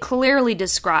it clearly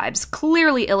describes,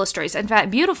 clearly illustrates, in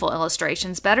fact, beautiful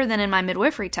illustrations, better than in my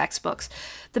midwifery textbooks,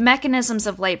 the mechanisms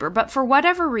of labor. But for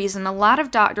whatever reason, a lot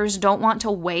of doctors don't want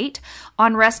to wait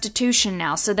on restitution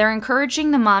now. So they're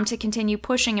encouraging the mom to continue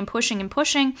pushing and pushing and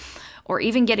pushing, or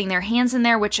even getting their hands in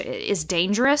there, which is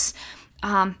dangerous.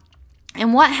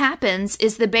 And what happens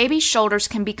is the baby's shoulders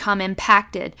can become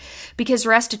impacted because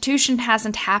restitution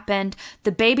hasn't happened.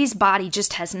 The baby's body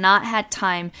just has not had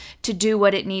time to do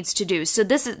what it needs to do. So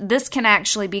this can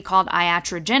actually be called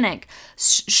iatrogenic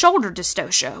shoulder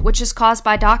dystocia, which is caused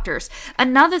by doctors.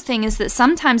 Another thing is that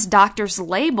sometimes doctors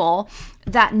label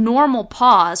that normal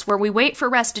pause where we wait for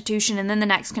restitution and then the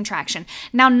next contraction.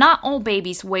 Now, not all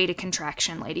babies wait a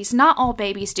contraction, ladies. Not all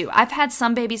babies do. I've had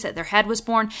some babies that their head was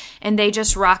born and they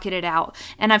just rocketed out.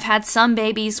 And I've had some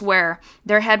babies where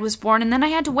their head was born and then I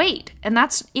had to wait. And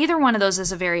that's, either one of those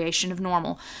is a variation of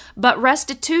normal. But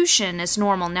restitution is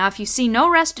normal. Now, if you see no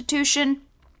restitution,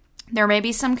 there may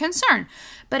be some concern.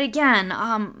 But again,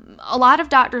 a lot of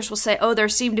doctors will say, oh, there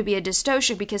seemed to be a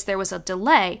dystocia because there was a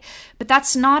delay, but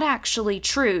that's not actually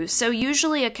true. So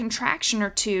usually a contraction or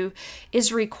two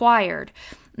is required.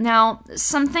 Now,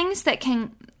 some things that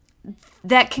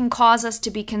can cause us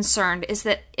to be concerned is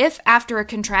that if after a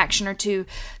contraction or two,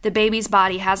 the baby's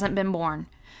body hasn't been born,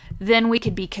 then we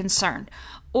could be concerned.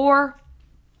 Or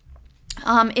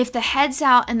if the head's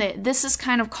out, and this is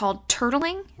kind of called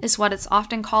turtling, is what it's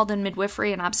often called in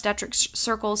midwifery and obstetrics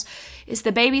circles, is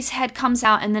the baby's head comes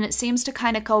out and then it seems to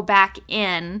kind of go back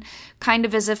in, kind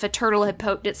of as if a turtle had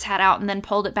poked its head out and then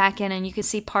pulled it back in and you can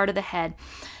see part of the head.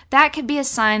 That could be a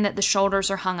sign that the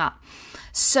shoulders are hung up.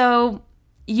 So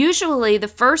usually the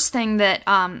first thing that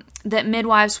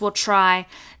midwives will try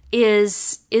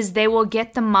is they will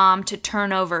get the mom to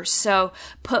turn over. So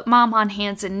put mom on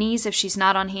hands and knees if she's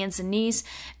not on hands and knees,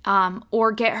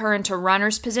 or get her into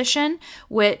runner's position,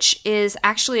 which is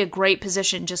actually a great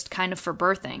position just kind of for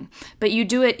birthing. But you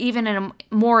do it even in a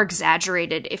more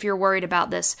exaggerated if you're worried about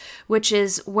this, which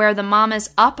is where the mom is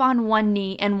up on one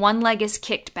knee and one leg is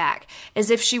kicked back, as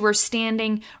if she were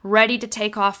standing ready to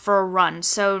take off for a run.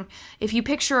 So if you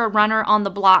picture a runner on the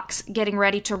blocks getting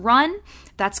ready to run,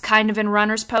 that's kind of in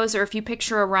runner's pose. Or if you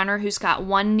picture a runner who's got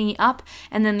one knee up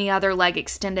and then the other leg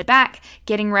extended back,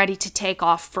 getting ready to take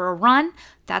off for a run,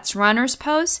 that's runner's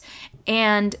pose.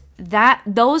 And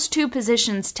those two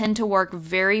positions tend to work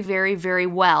very, very, very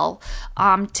well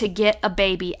to get a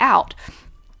baby out.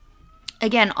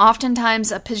 Again,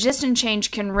 oftentimes a position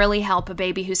change can really help a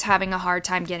baby who's having a hard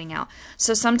time getting out.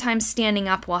 So sometimes standing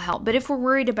up will help. But if we're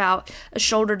worried about a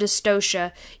shoulder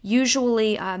dystocia,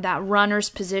 usually that runner's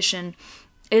position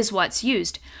is what's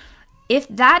used. If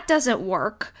that doesn't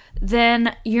work,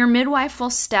 then your midwife will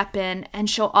step in and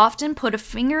she'll often put a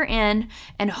finger in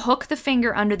and hook the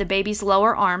finger under the baby's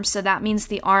lower arm, so that means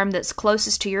the arm that's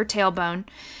closest to your tailbone,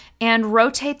 and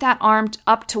rotate that arm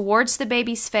up towards the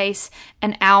baby's face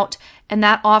and out, and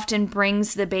that often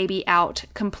brings the baby out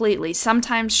completely.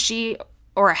 Sometimes she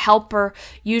or a helper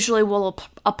usually will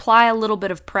apply a little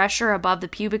bit of pressure above the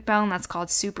pubic bone. That's called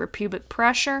suprapubic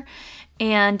pressure.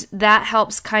 And that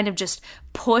helps kind of just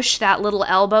push that little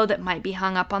elbow that might be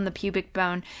hung up on the pubic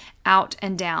bone out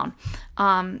and down.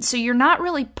 So you're not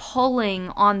really pulling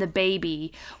on the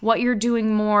baby. What you're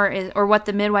doing more is, or what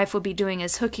the midwife would be doing,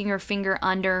 is hooking her finger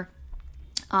under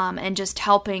and just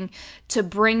helping to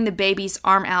bring the baby's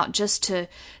arm out, just to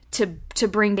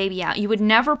bring baby out. You would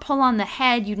never pull on the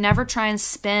head. You'd never try and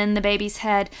spin the baby's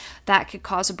head. That could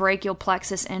cause a brachial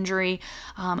plexus injury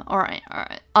or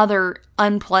other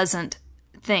unpleasant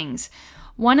things.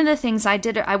 One of the things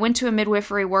I went to a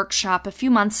midwifery workshop a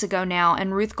few months ago now,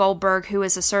 and Ruth Goldberg, who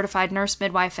is a certified nurse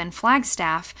midwife in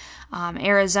Flagstaff,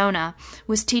 Arizona,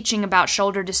 was teaching about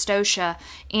shoulder dystocia,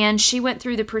 and she went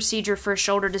through the procedure for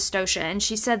shoulder dystocia, and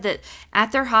she said that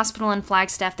at their hospital in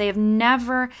Flagstaff, they have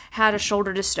never had a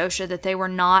shoulder dystocia that they were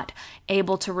not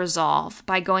able to resolve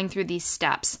by going through these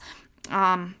steps.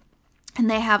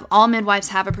 And all midwives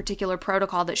have a particular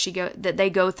protocol that they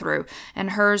go through.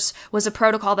 And hers was a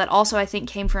protocol that also, I think,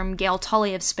 came from Gail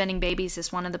Tully of Spinning Babies, is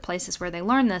one of the places where they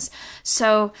learned this.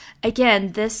 So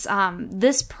again, this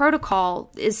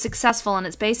protocol is successful, and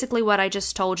it's basically what I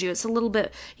just told you. It's a little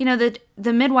bit,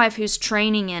 the midwife who's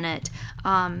training in it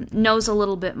knows a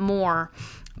little bit more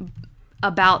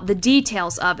about the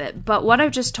details of it. But what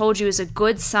I've just told you is a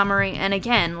good summary. And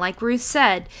again, like Ruth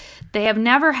said, they have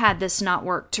never had this not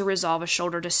work to resolve a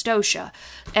shoulder dystocia.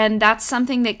 And that's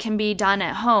something that can be done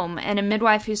at home. And a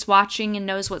midwife who's watching and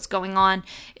knows what's going on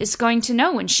is going to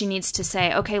know when she needs to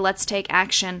say, okay, let's take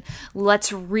action.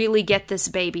 Let's really get this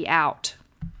baby out.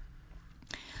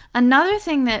 Another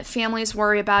thing that families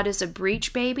worry about is a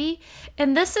breech baby.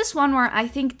 And this is one where I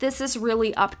think this is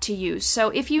really up to you. So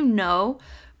if you know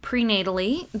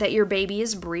prenatally that your baby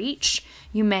is breech,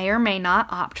 you may or may not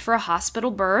opt for a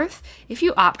hospital birth. If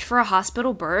you opt for a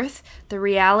hospital birth, the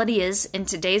reality is, in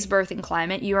today's birthing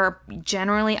climate, you are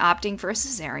generally opting for a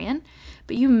cesarean,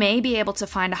 but you may be able to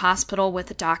find a hospital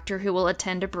with a doctor who will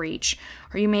attend a breech,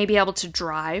 or you may be able to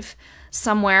drive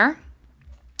somewhere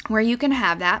where you can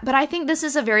have that. But I think this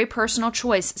is a very personal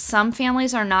choice. Some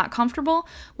families are not comfortable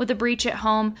with a breech at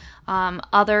home.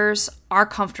 Others are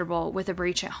comfortable with a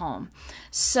breech at home.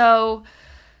 So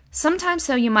sometimes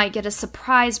you might get a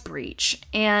surprise breech.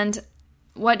 And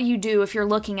what do you do if you're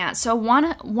looking at? So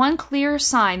one clear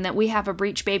sign that we have a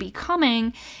breech baby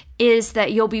coming is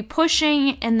that you'll be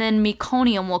pushing and then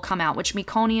meconium will come out, which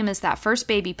meconium is that first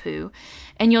baby poo.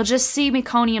 And you'll just see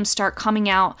meconium start coming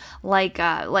out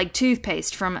like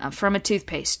toothpaste from a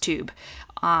toothpaste tube.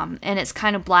 And it's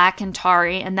kind of black and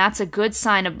tarry, and that's a good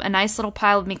sign. Of a nice little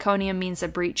pile of meconium means a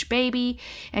breech baby,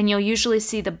 and you'll usually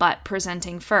see the butt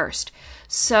presenting first.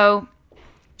 So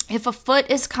if a foot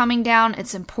is coming down,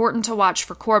 it's important to watch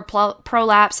for cord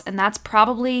prolapse, and that's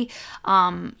probably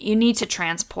you need to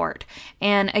transport.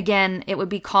 And again, it would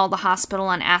be call the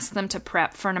hospital and ask them to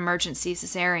prep for an emergency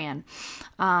cesarean.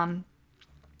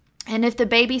 And if the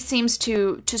baby seems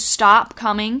to stop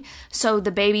coming, so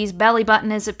the baby's belly button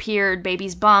has appeared,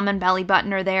 baby's bum and belly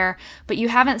button are there, but you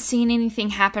haven't seen anything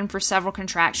happen for several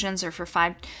contractions or for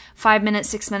 5 minutes,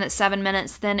 6 minutes, 7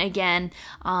 minutes, then again,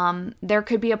 there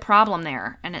could be a problem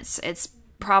there. And it's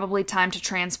probably time to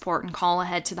transport and call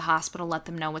ahead to the hospital, let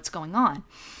them know what's going on.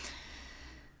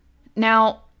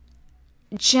 Now,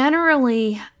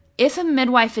 generally, if a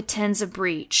midwife attends a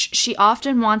breech, she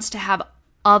often wants to have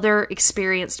other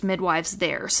experienced midwives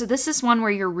there. So this is one where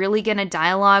you're really going to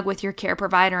dialogue with your care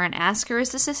provider and ask her,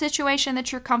 is this a situation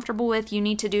that you're comfortable with? You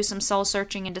need to do some soul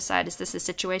searching and decide, is this a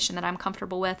situation that I'm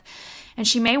comfortable with? And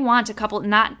she may want a couple,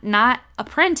 not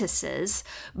apprentices,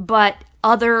 but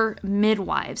other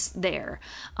midwives there.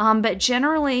 But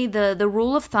generally, the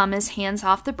rule of thumb is hands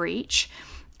off the breech.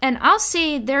 And I'll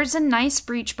see, there's a nice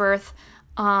breech birth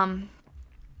on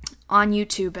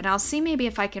YouTube, and I'll see maybe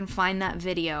if I can find that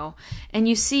video. And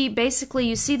you see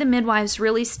the midwives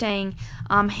really staying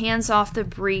hands off the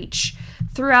breech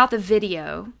throughout the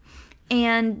video.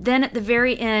 And then at the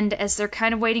very end, as they're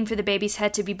kind of waiting for the baby's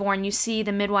head to be born, you see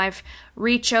the midwife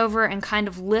reach over and kind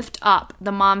of lift up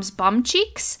the mom's bum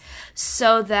cheeks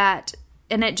so that,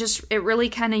 and it really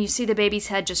kind of, you see the baby's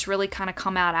head just really kind of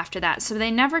come out after that. So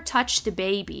they never touch the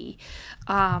baby,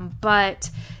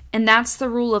 and that's the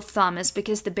rule of thumb, is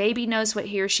because the baby knows what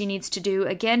he or she needs to do.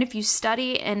 Again, if you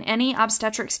study in any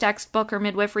obstetrics textbook or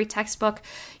midwifery textbook,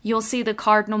 you'll see the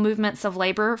cardinal movements of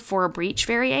labor for a breech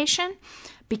variation,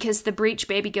 because the breech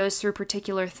baby goes through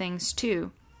particular things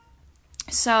too.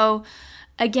 So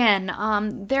again,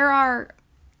 there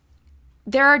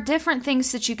are different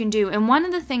things that you can do. And one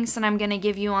of the things that I'm going to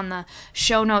give you on the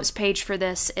show notes page for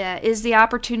this is the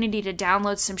opportunity to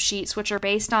download some sheets, which are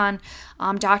based on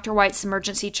Dr. White's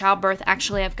Emergency Childbirth.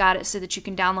 Actually, I've got it so that you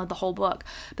can download the whole book.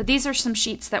 But these are some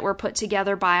sheets that were put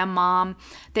together by a mom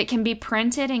that can be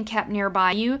printed and kept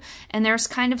nearby you. And there's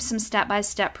kind of some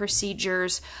step-by-step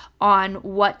procedures on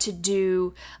what to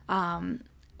do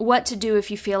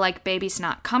if you feel like baby's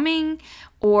not coming,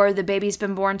 or the baby's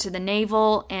been born to the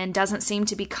navel and doesn't seem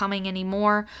to be coming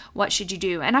anymore. What should you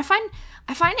do? And I find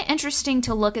it interesting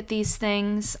to look at these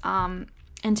things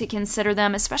and to consider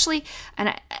them, especially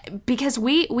because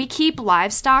we keep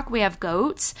livestock. We have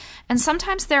goats, and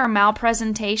sometimes there are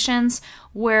malpresentations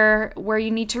where you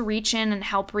need to reach in and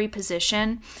help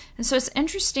reposition. And so it's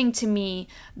interesting to me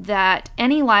that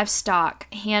any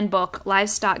livestock handbook,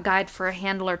 livestock guide for a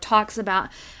handler, talks about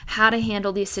how to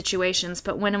handle these situations.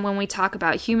 But when we talk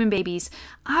about human babies,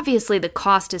 obviously the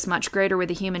cost is much greater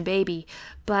with a human baby.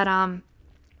 But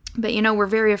we're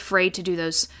very afraid to do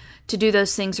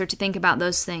those things or to think about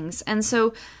those things. And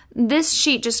so this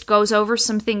sheet just goes over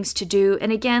some things to do.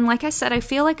 And again, like I said, I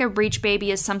feel like a breech baby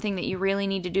is something that you really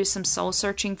need to do some soul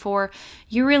searching for.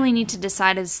 You really need to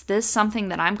decide, is this something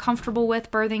that I'm comfortable with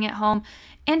birthing at home?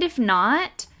 And if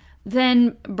not,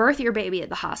 then birth your baby at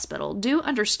the hospital. Do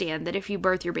understand that if you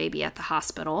birth your baby at the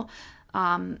hospital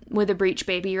with a breech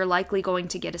baby, you're likely going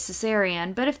to get a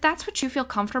cesarean. But if that's what you feel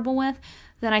comfortable with,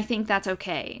 then I think that's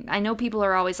okay. I know people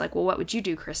are always like, well, what would you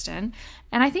do, Kristen?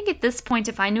 And I think at this point,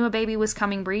 if I knew a baby was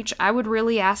coming breech, I would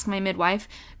really ask my midwife,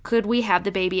 could we have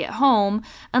the baby at home?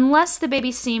 Unless the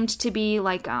baby seemed to be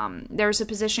like, there's a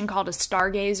position called a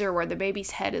stargazer where the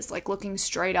baby's head is like looking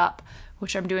straight up,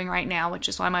 which I'm doing right now, which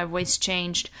is why my voice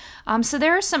changed. So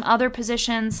there are some other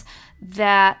positions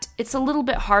that it's a little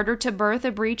bit harder to birth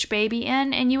a breech baby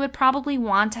in, and you would probably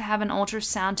want to have an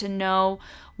ultrasound to know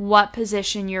what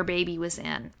position your baby was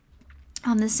in.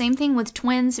 The same thing with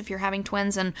twins, if you're having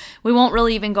twins, and we won't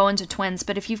really even go into twins,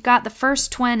 but if you've got the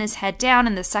first twin is head down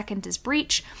and the second is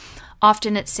breech,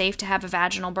 often it's safe to have a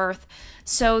vaginal birth.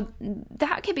 So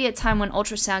that could be a time when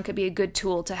ultrasound could be a good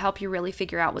tool to help you really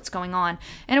figure out what's going on.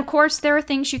 And of course, there are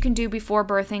things you can do before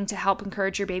birthing to help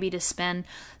encourage your baby to spin.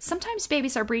 Sometimes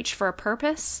babies are breech for a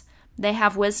purpose. They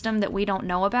have wisdom that we don't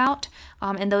know about,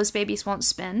 and those babies won't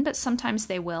spin, but sometimes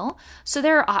they will. So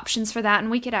there are options for that,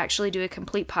 and we could actually do a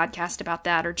complete podcast about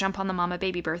that, or jump on the Mama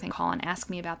Baby Birthing call and ask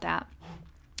me about that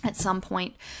at some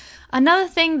point. Another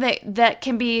thing that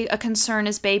can be a concern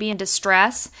is baby in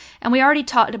distress, and we already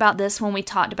talked about this when we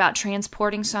talked about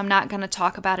transporting, so I'm not going to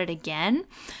talk about it again.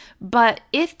 But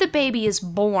if the baby is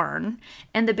born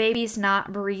and the baby's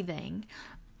not breathing,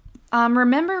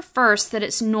 remember first that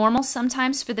it's normal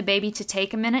sometimes for the baby to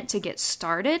take a minute to get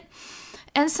started.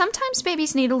 And sometimes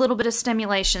babies need a little bit of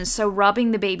stimulation, so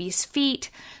rubbing the baby's feet,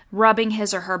 rubbing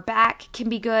his or her back can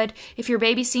be good. If your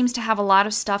baby seems to have a lot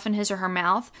of stuff in his or her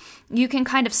mouth, you can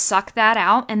kind of suck that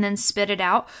out and then spit it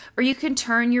out. Or you can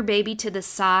turn your baby to the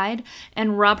side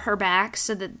and rub her back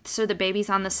so the baby's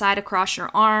on the side across your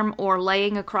arm, or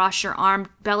laying across your arm,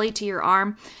 belly to your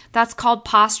arm. That's called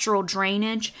postural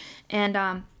drainage.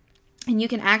 And you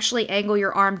can actually angle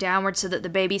your arm downward so that the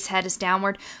baby's head is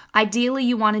downward. Ideally,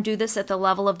 you want to do this at the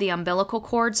level of the umbilical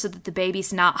cord so that the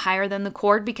baby's not higher than the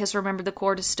cord, because remember, the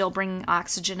cord is still bringing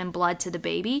oxygen and blood to the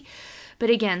baby. But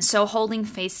again, so holding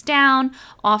face down,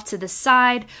 off to the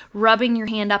side, rubbing your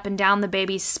hand up and down the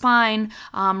baby's spine,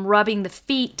 rubbing the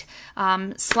feet,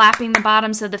 slapping the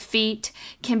bottoms of the feet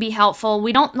can be helpful.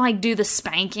 We don't like do the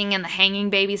spanking and the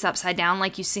hanging babies upside down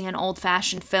like you see in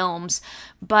old-fashioned films,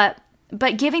 but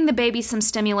giving the baby some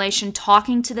stimulation,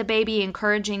 talking to the baby,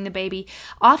 encouraging the baby,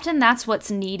 often that's what's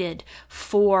needed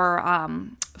for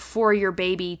your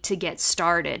baby to get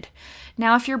started.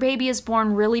 Now, if your baby is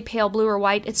born really pale blue or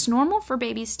white, it's normal for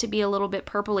babies to be a little bit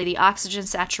purpley. The oxygen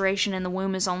saturation in the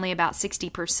womb is only about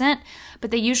 60%, but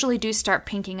they usually do start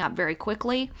pinking up very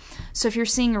quickly. So if you're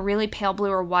seeing a really pale blue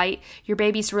or white, your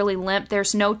baby's really limp,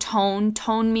 there's no tone.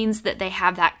 Tone means that they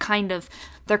have that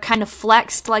they're kind of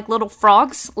flexed like little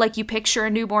frogs, like you picture a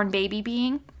newborn baby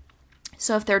being.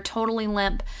 So if they're totally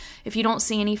limp, if you don't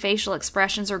see any facial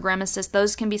expressions or grimaces,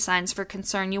 those can be signs for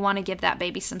concern. You want to give that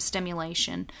baby some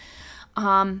stimulation.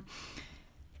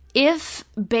 If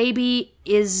baby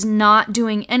is not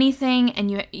doing anything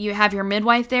and you have your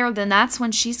midwife there, then that's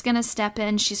when she's going to step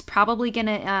in. She's probably going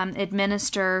to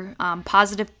administer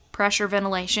positive pressure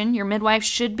ventilation. Your midwife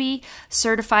should be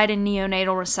certified in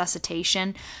neonatal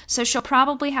resuscitation, so she'll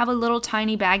probably have a little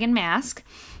tiny bag and mask,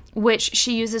 which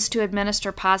she uses to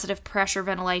administer positive pressure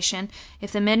ventilation.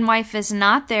 If the midwife is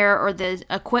not there or the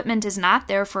equipment is not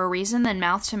there for a reason, then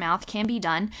mouth-to-mouth can be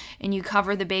done, and you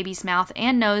cover the baby's mouth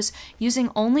and nose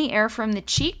using only air from the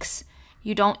cheeks.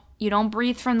 You don't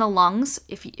breathe from the lungs.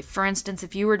 For instance,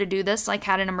 if you were to do this, like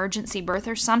had an emergency birth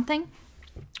or something,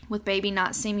 with baby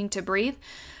not seeming to breathe,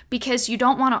 because you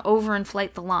don't want to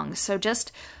overinflate the lungs. So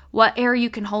just what air you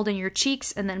can hold in your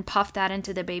cheeks and then puff that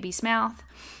into the baby's mouth.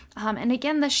 And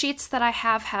again, the sheets that I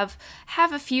have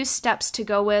a few steps to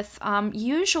go with.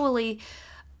 Usually,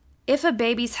 if a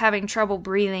baby's having trouble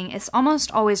breathing, it's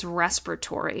almost always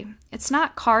respiratory. It's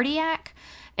not cardiac.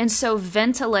 And so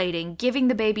ventilating, giving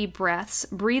the baby breaths,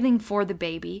 breathing for the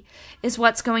baby is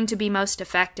what's going to be most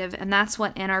effective. And that's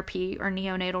what NRP or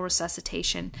neonatal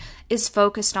resuscitation is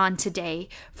focused on today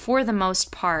for the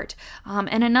most part.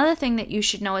 And another thing that you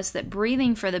should know is that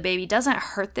breathing for the baby doesn't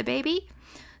hurt the baby.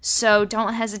 So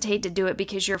don't hesitate to do it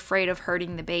because you're afraid of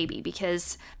hurting the baby,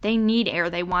 because they need air.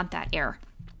 They want that air.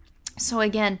 So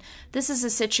again, this is a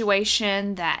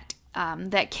situation that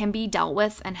can be dealt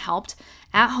with and helped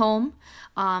at home.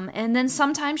 And then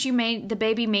sometimes the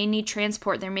baby may need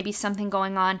transport. There may be something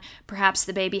going on. Perhaps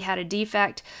the baby had a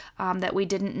defect that we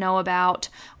didn't know about,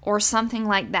 or something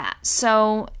like that.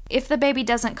 So if the baby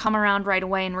doesn't come around right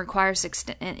away and requires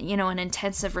an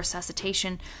intensive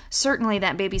resuscitation, certainly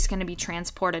that baby's going to be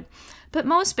transported. But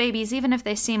most babies, even if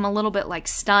they seem a little bit like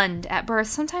stunned at birth,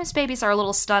 sometimes babies are a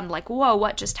little stunned, like, whoa,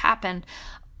 what just happened?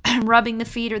 Rubbing the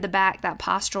feet or the back, that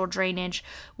postural drainage,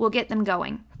 will get them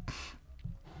going.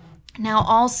 Now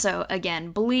also,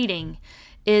 again, bleeding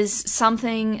is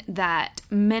something that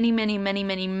many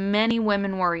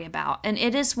women worry about. And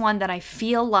it is one that I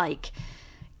feel like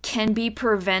can be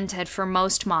prevented for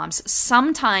most moms.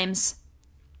 Sometimes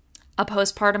a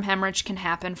postpartum hemorrhage can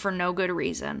happen for no good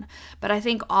reason. But I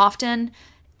think often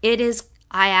it is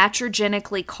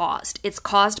iatrogenically caused. It's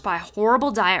caused by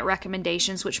horrible diet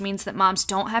recommendations, which means that moms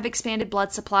don't have expanded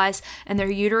blood supplies and their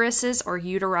uteruses or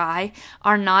uteri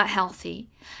are not healthy.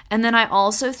 And then I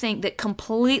also think that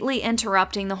completely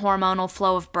interrupting the hormonal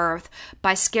flow of birth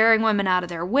by scaring women out of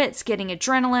their wits, getting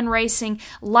adrenaline racing,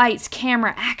 lights,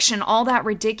 camera, action, all that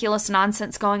ridiculous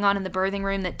nonsense going on in the birthing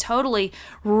room that totally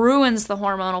ruins the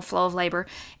hormonal flow of labor,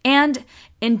 and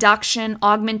induction,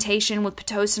 augmentation with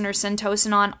Pitocin or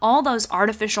Syntocinon, all those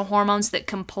artificial hormones that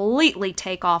completely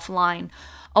take offline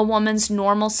a woman's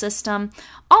normal system.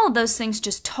 All of those things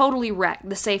just totally wreck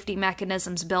the safety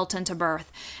mechanisms built into birth,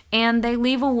 and they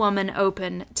leave a woman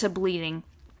open to bleeding.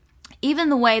 Even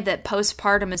the way that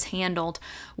postpartum is handled,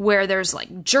 where there's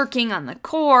like jerking on the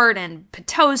cord and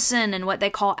Pitocin and what they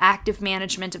call active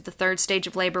management of the third stage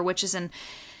of labor, which is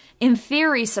in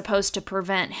theory supposed to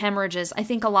prevent hemorrhages, I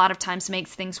think a lot of times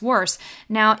makes things worse.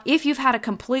 Now, if you've had a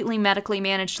completely medically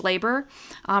managed labor,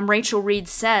 Rachel Reed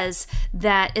says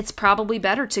that it's probably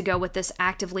better to go with this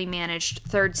actively managed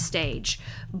third stage.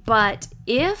 But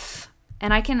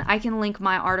and I can link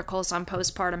my articles on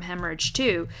postpartum hemorrhage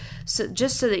too, so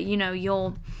just so that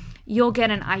you'll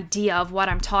get an idea of what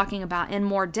I'm talking about in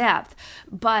more depth.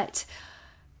 But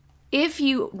if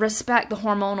you respect the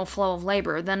hormonal flow of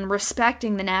labor, then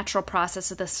respecting the natural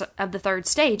process of the third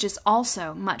stage is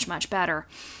also much better.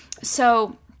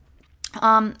 So,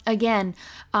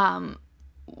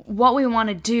 what we want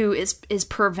to do is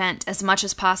prevent as much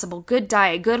as possible. Good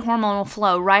diet, good hormonal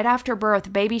flow. Right after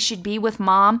birth, baby should be with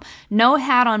mom. No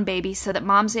hat on baby so that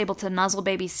mom's able to nuzzle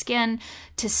baby's skin,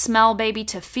 to smell baby,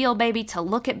 to feel baby, to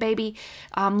look at baby.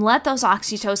 Let those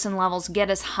oxytocin levels get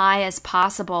as high as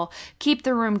possible. Keep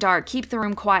the room dark, keep the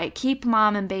room quiet, keep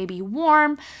mom and baby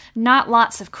warm. Not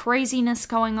lots of craziness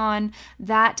going on.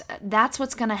 That's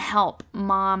what's going to help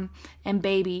mom and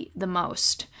baby the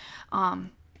most.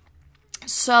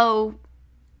 So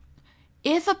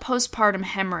if a postpartum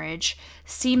hemorrhage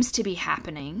seems to be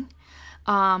happening,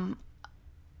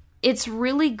 it's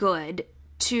really good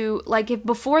to, like, if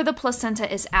before the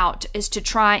placenta is out, is to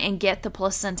try and get the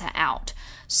placenta out.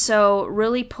 So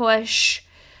really push,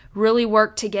 really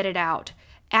work to get it out.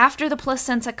 After the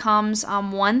placenta comes,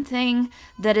 one thing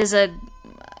that is a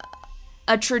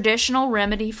traditional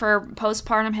remedy for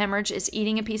postpartum hemorrhage is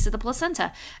eating a piece of the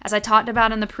placenta. As I talked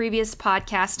about in the previous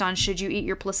podcast on should you eat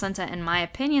your placenta and my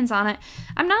opinions on it,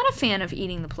 I'm not a fan of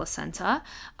eating the placenta,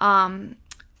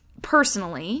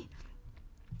 personally,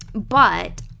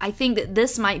 but I think that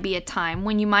this might be a time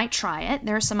when you might try it.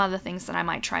 There are some other things that I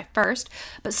might try first,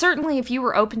 but certainly if you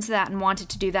were open to that and wanted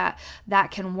to do that, that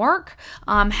can work.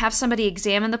 Have somebody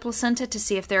examine the placenta to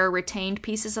see if there are retained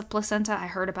pieces of placenta. I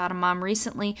heard about a mom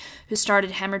recently who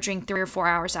started hemorrhaging 3 or 4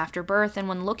 hours after birth, and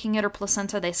when looking at her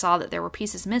placenta, they saw that there were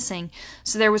pieces missing.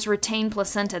 So there was retained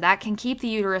placenta. That can keep the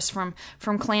uterus from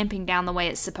clamping down the way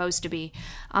it's supposed to be.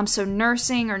 So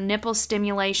nursing or nipple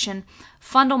stimulation,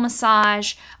 fundal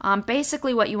massage,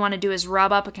 basically what you want to do is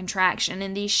rub up a contraction.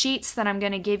 In these sheets that I'm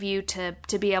going to give you to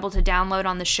be able to download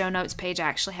on the show notes page, I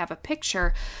actually have a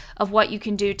picture of what you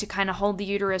can do to kind of hold the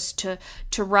uterus to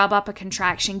rub up a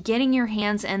contraction. Getting your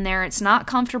hands in there, it's not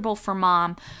comfortable for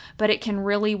mom, but it can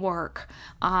really work.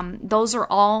 Those are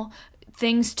all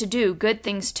things to do, good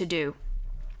things to do.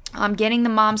 Getting the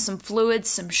mom some fluids,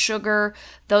 some sugar,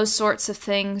 those sorts of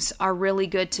things are really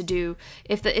good to do.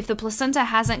 If the placenta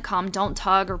hasn't come, don't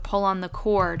tug or pull on the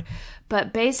cord.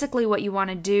 But basically what you want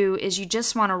to do is you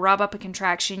just want to rub up a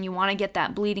contraction. You want to get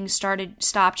that bleeding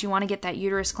stopped. You want to get that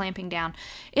uterus clamping down.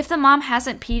 If the mom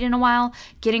hasn't peed in a while,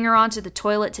 getting her onto the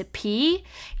toilet to pee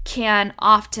can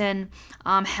often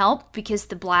help, because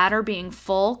the bladder being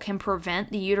full can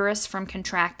prevent the uterus from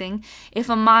contracting. If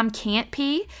a mom can't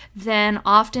pee, then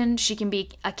often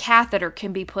a catheter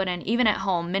can be put in, even at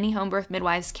home. Many home birth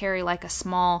midwives carry like a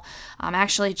small,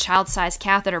 actually child-sized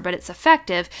catheter, but it's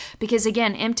effective because,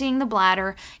 again, emptying the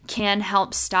bladder can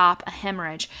help stop a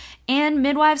hemorrhage. And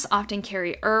midwives often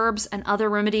carry herbs and other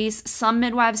remedies. Some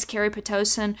midwives carry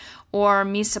Pitocin or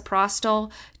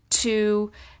misoprostol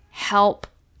to help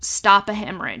stop a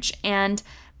hemorrhage. And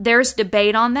there's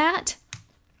debate on that,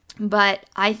 but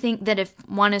I think that if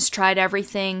one has tried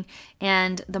everything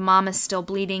and the mom is still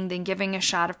bleeding, then giving a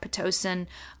shot of Pitocin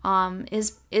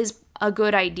is a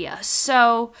good idea.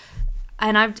 So,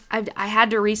 and I had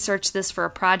to research this for a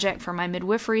project for my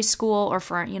midwifery school, or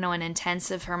for an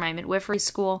intensive for my midwifery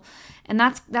school, and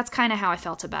that's kind of how I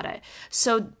felt about it.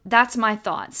 So that's my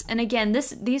thoughts. And again,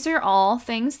 these are all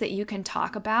things that you can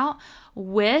talk about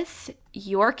with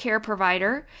your care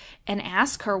provider and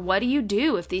ask her, what do you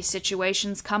do if these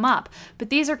situations come up? But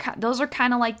those are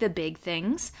kind of like the big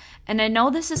things. And I know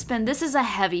this is a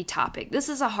heavy topic. This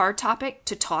is a hard topic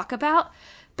to talk about,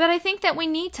 but I think that we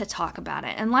need to talk about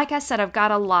it. And like I said, I've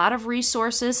got a lot of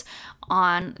resources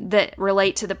that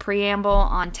relate to the preamble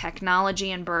on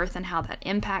technology and birth and how that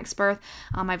impacts birth.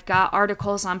 I've got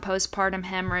articles on postpartum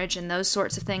hemorrhage and those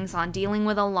sorts of things, on dealing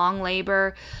with a long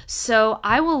labor. So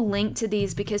I will link to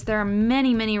these because there are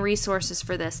many, many resources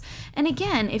for this. And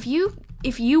again, if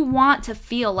you want to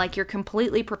feel like you're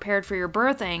completely prepared for your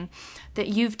birthing, that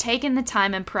you've taken the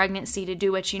time in pregnancy to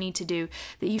do what you need to do,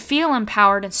 that you feel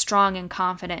empowered and strong and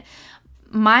confident,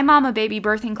 my Mama Baby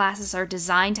birthing classes are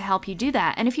designed to help you do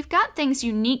that. And if you've got things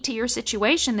unique to your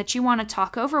situation that you want to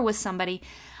talk over with somebody,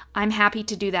 I'm happy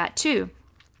to do that too.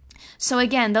 So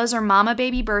again, those are Mama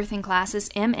Baby birthing classes,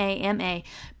 MAMA,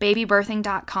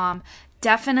 babybirthing.com.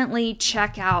 Definitely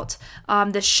check out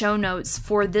the show notes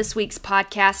for this week's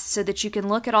podcast so that you can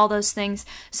look at all those things,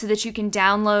 so that you can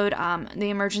download the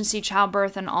emergency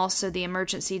childbirth and also the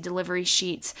emergency delivery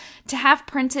sheets to have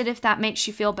printed if that makes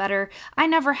you feel better. I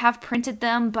never have printed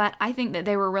them, but I think that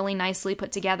they were really nicely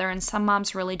put together, and some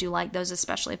moms really do like those,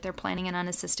 especially if they're planning an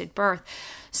unassisted birth.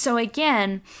 So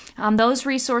again, those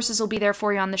resources will be there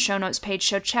for you on the show notes page.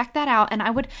 So check that out. And I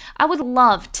would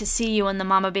love to see you in the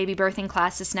Mama Baby birthing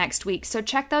classes next week. So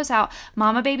check those out.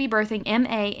 Mama Baby Birthing,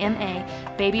 MAMA,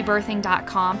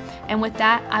 babybirthing.com. And with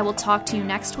that, I will talk to you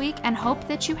next week and hope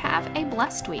that you have a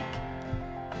blessed week.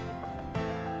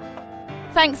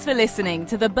 Thanks for listening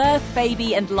to the Birth,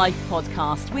 Baby and Life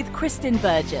podcast with Kristin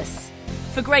Burgess.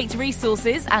 For great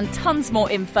resources and tons more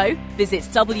info, visit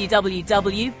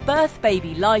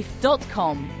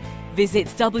www.birthbabylife.com. Visit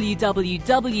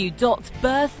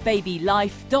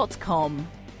www.birthbabylife.com.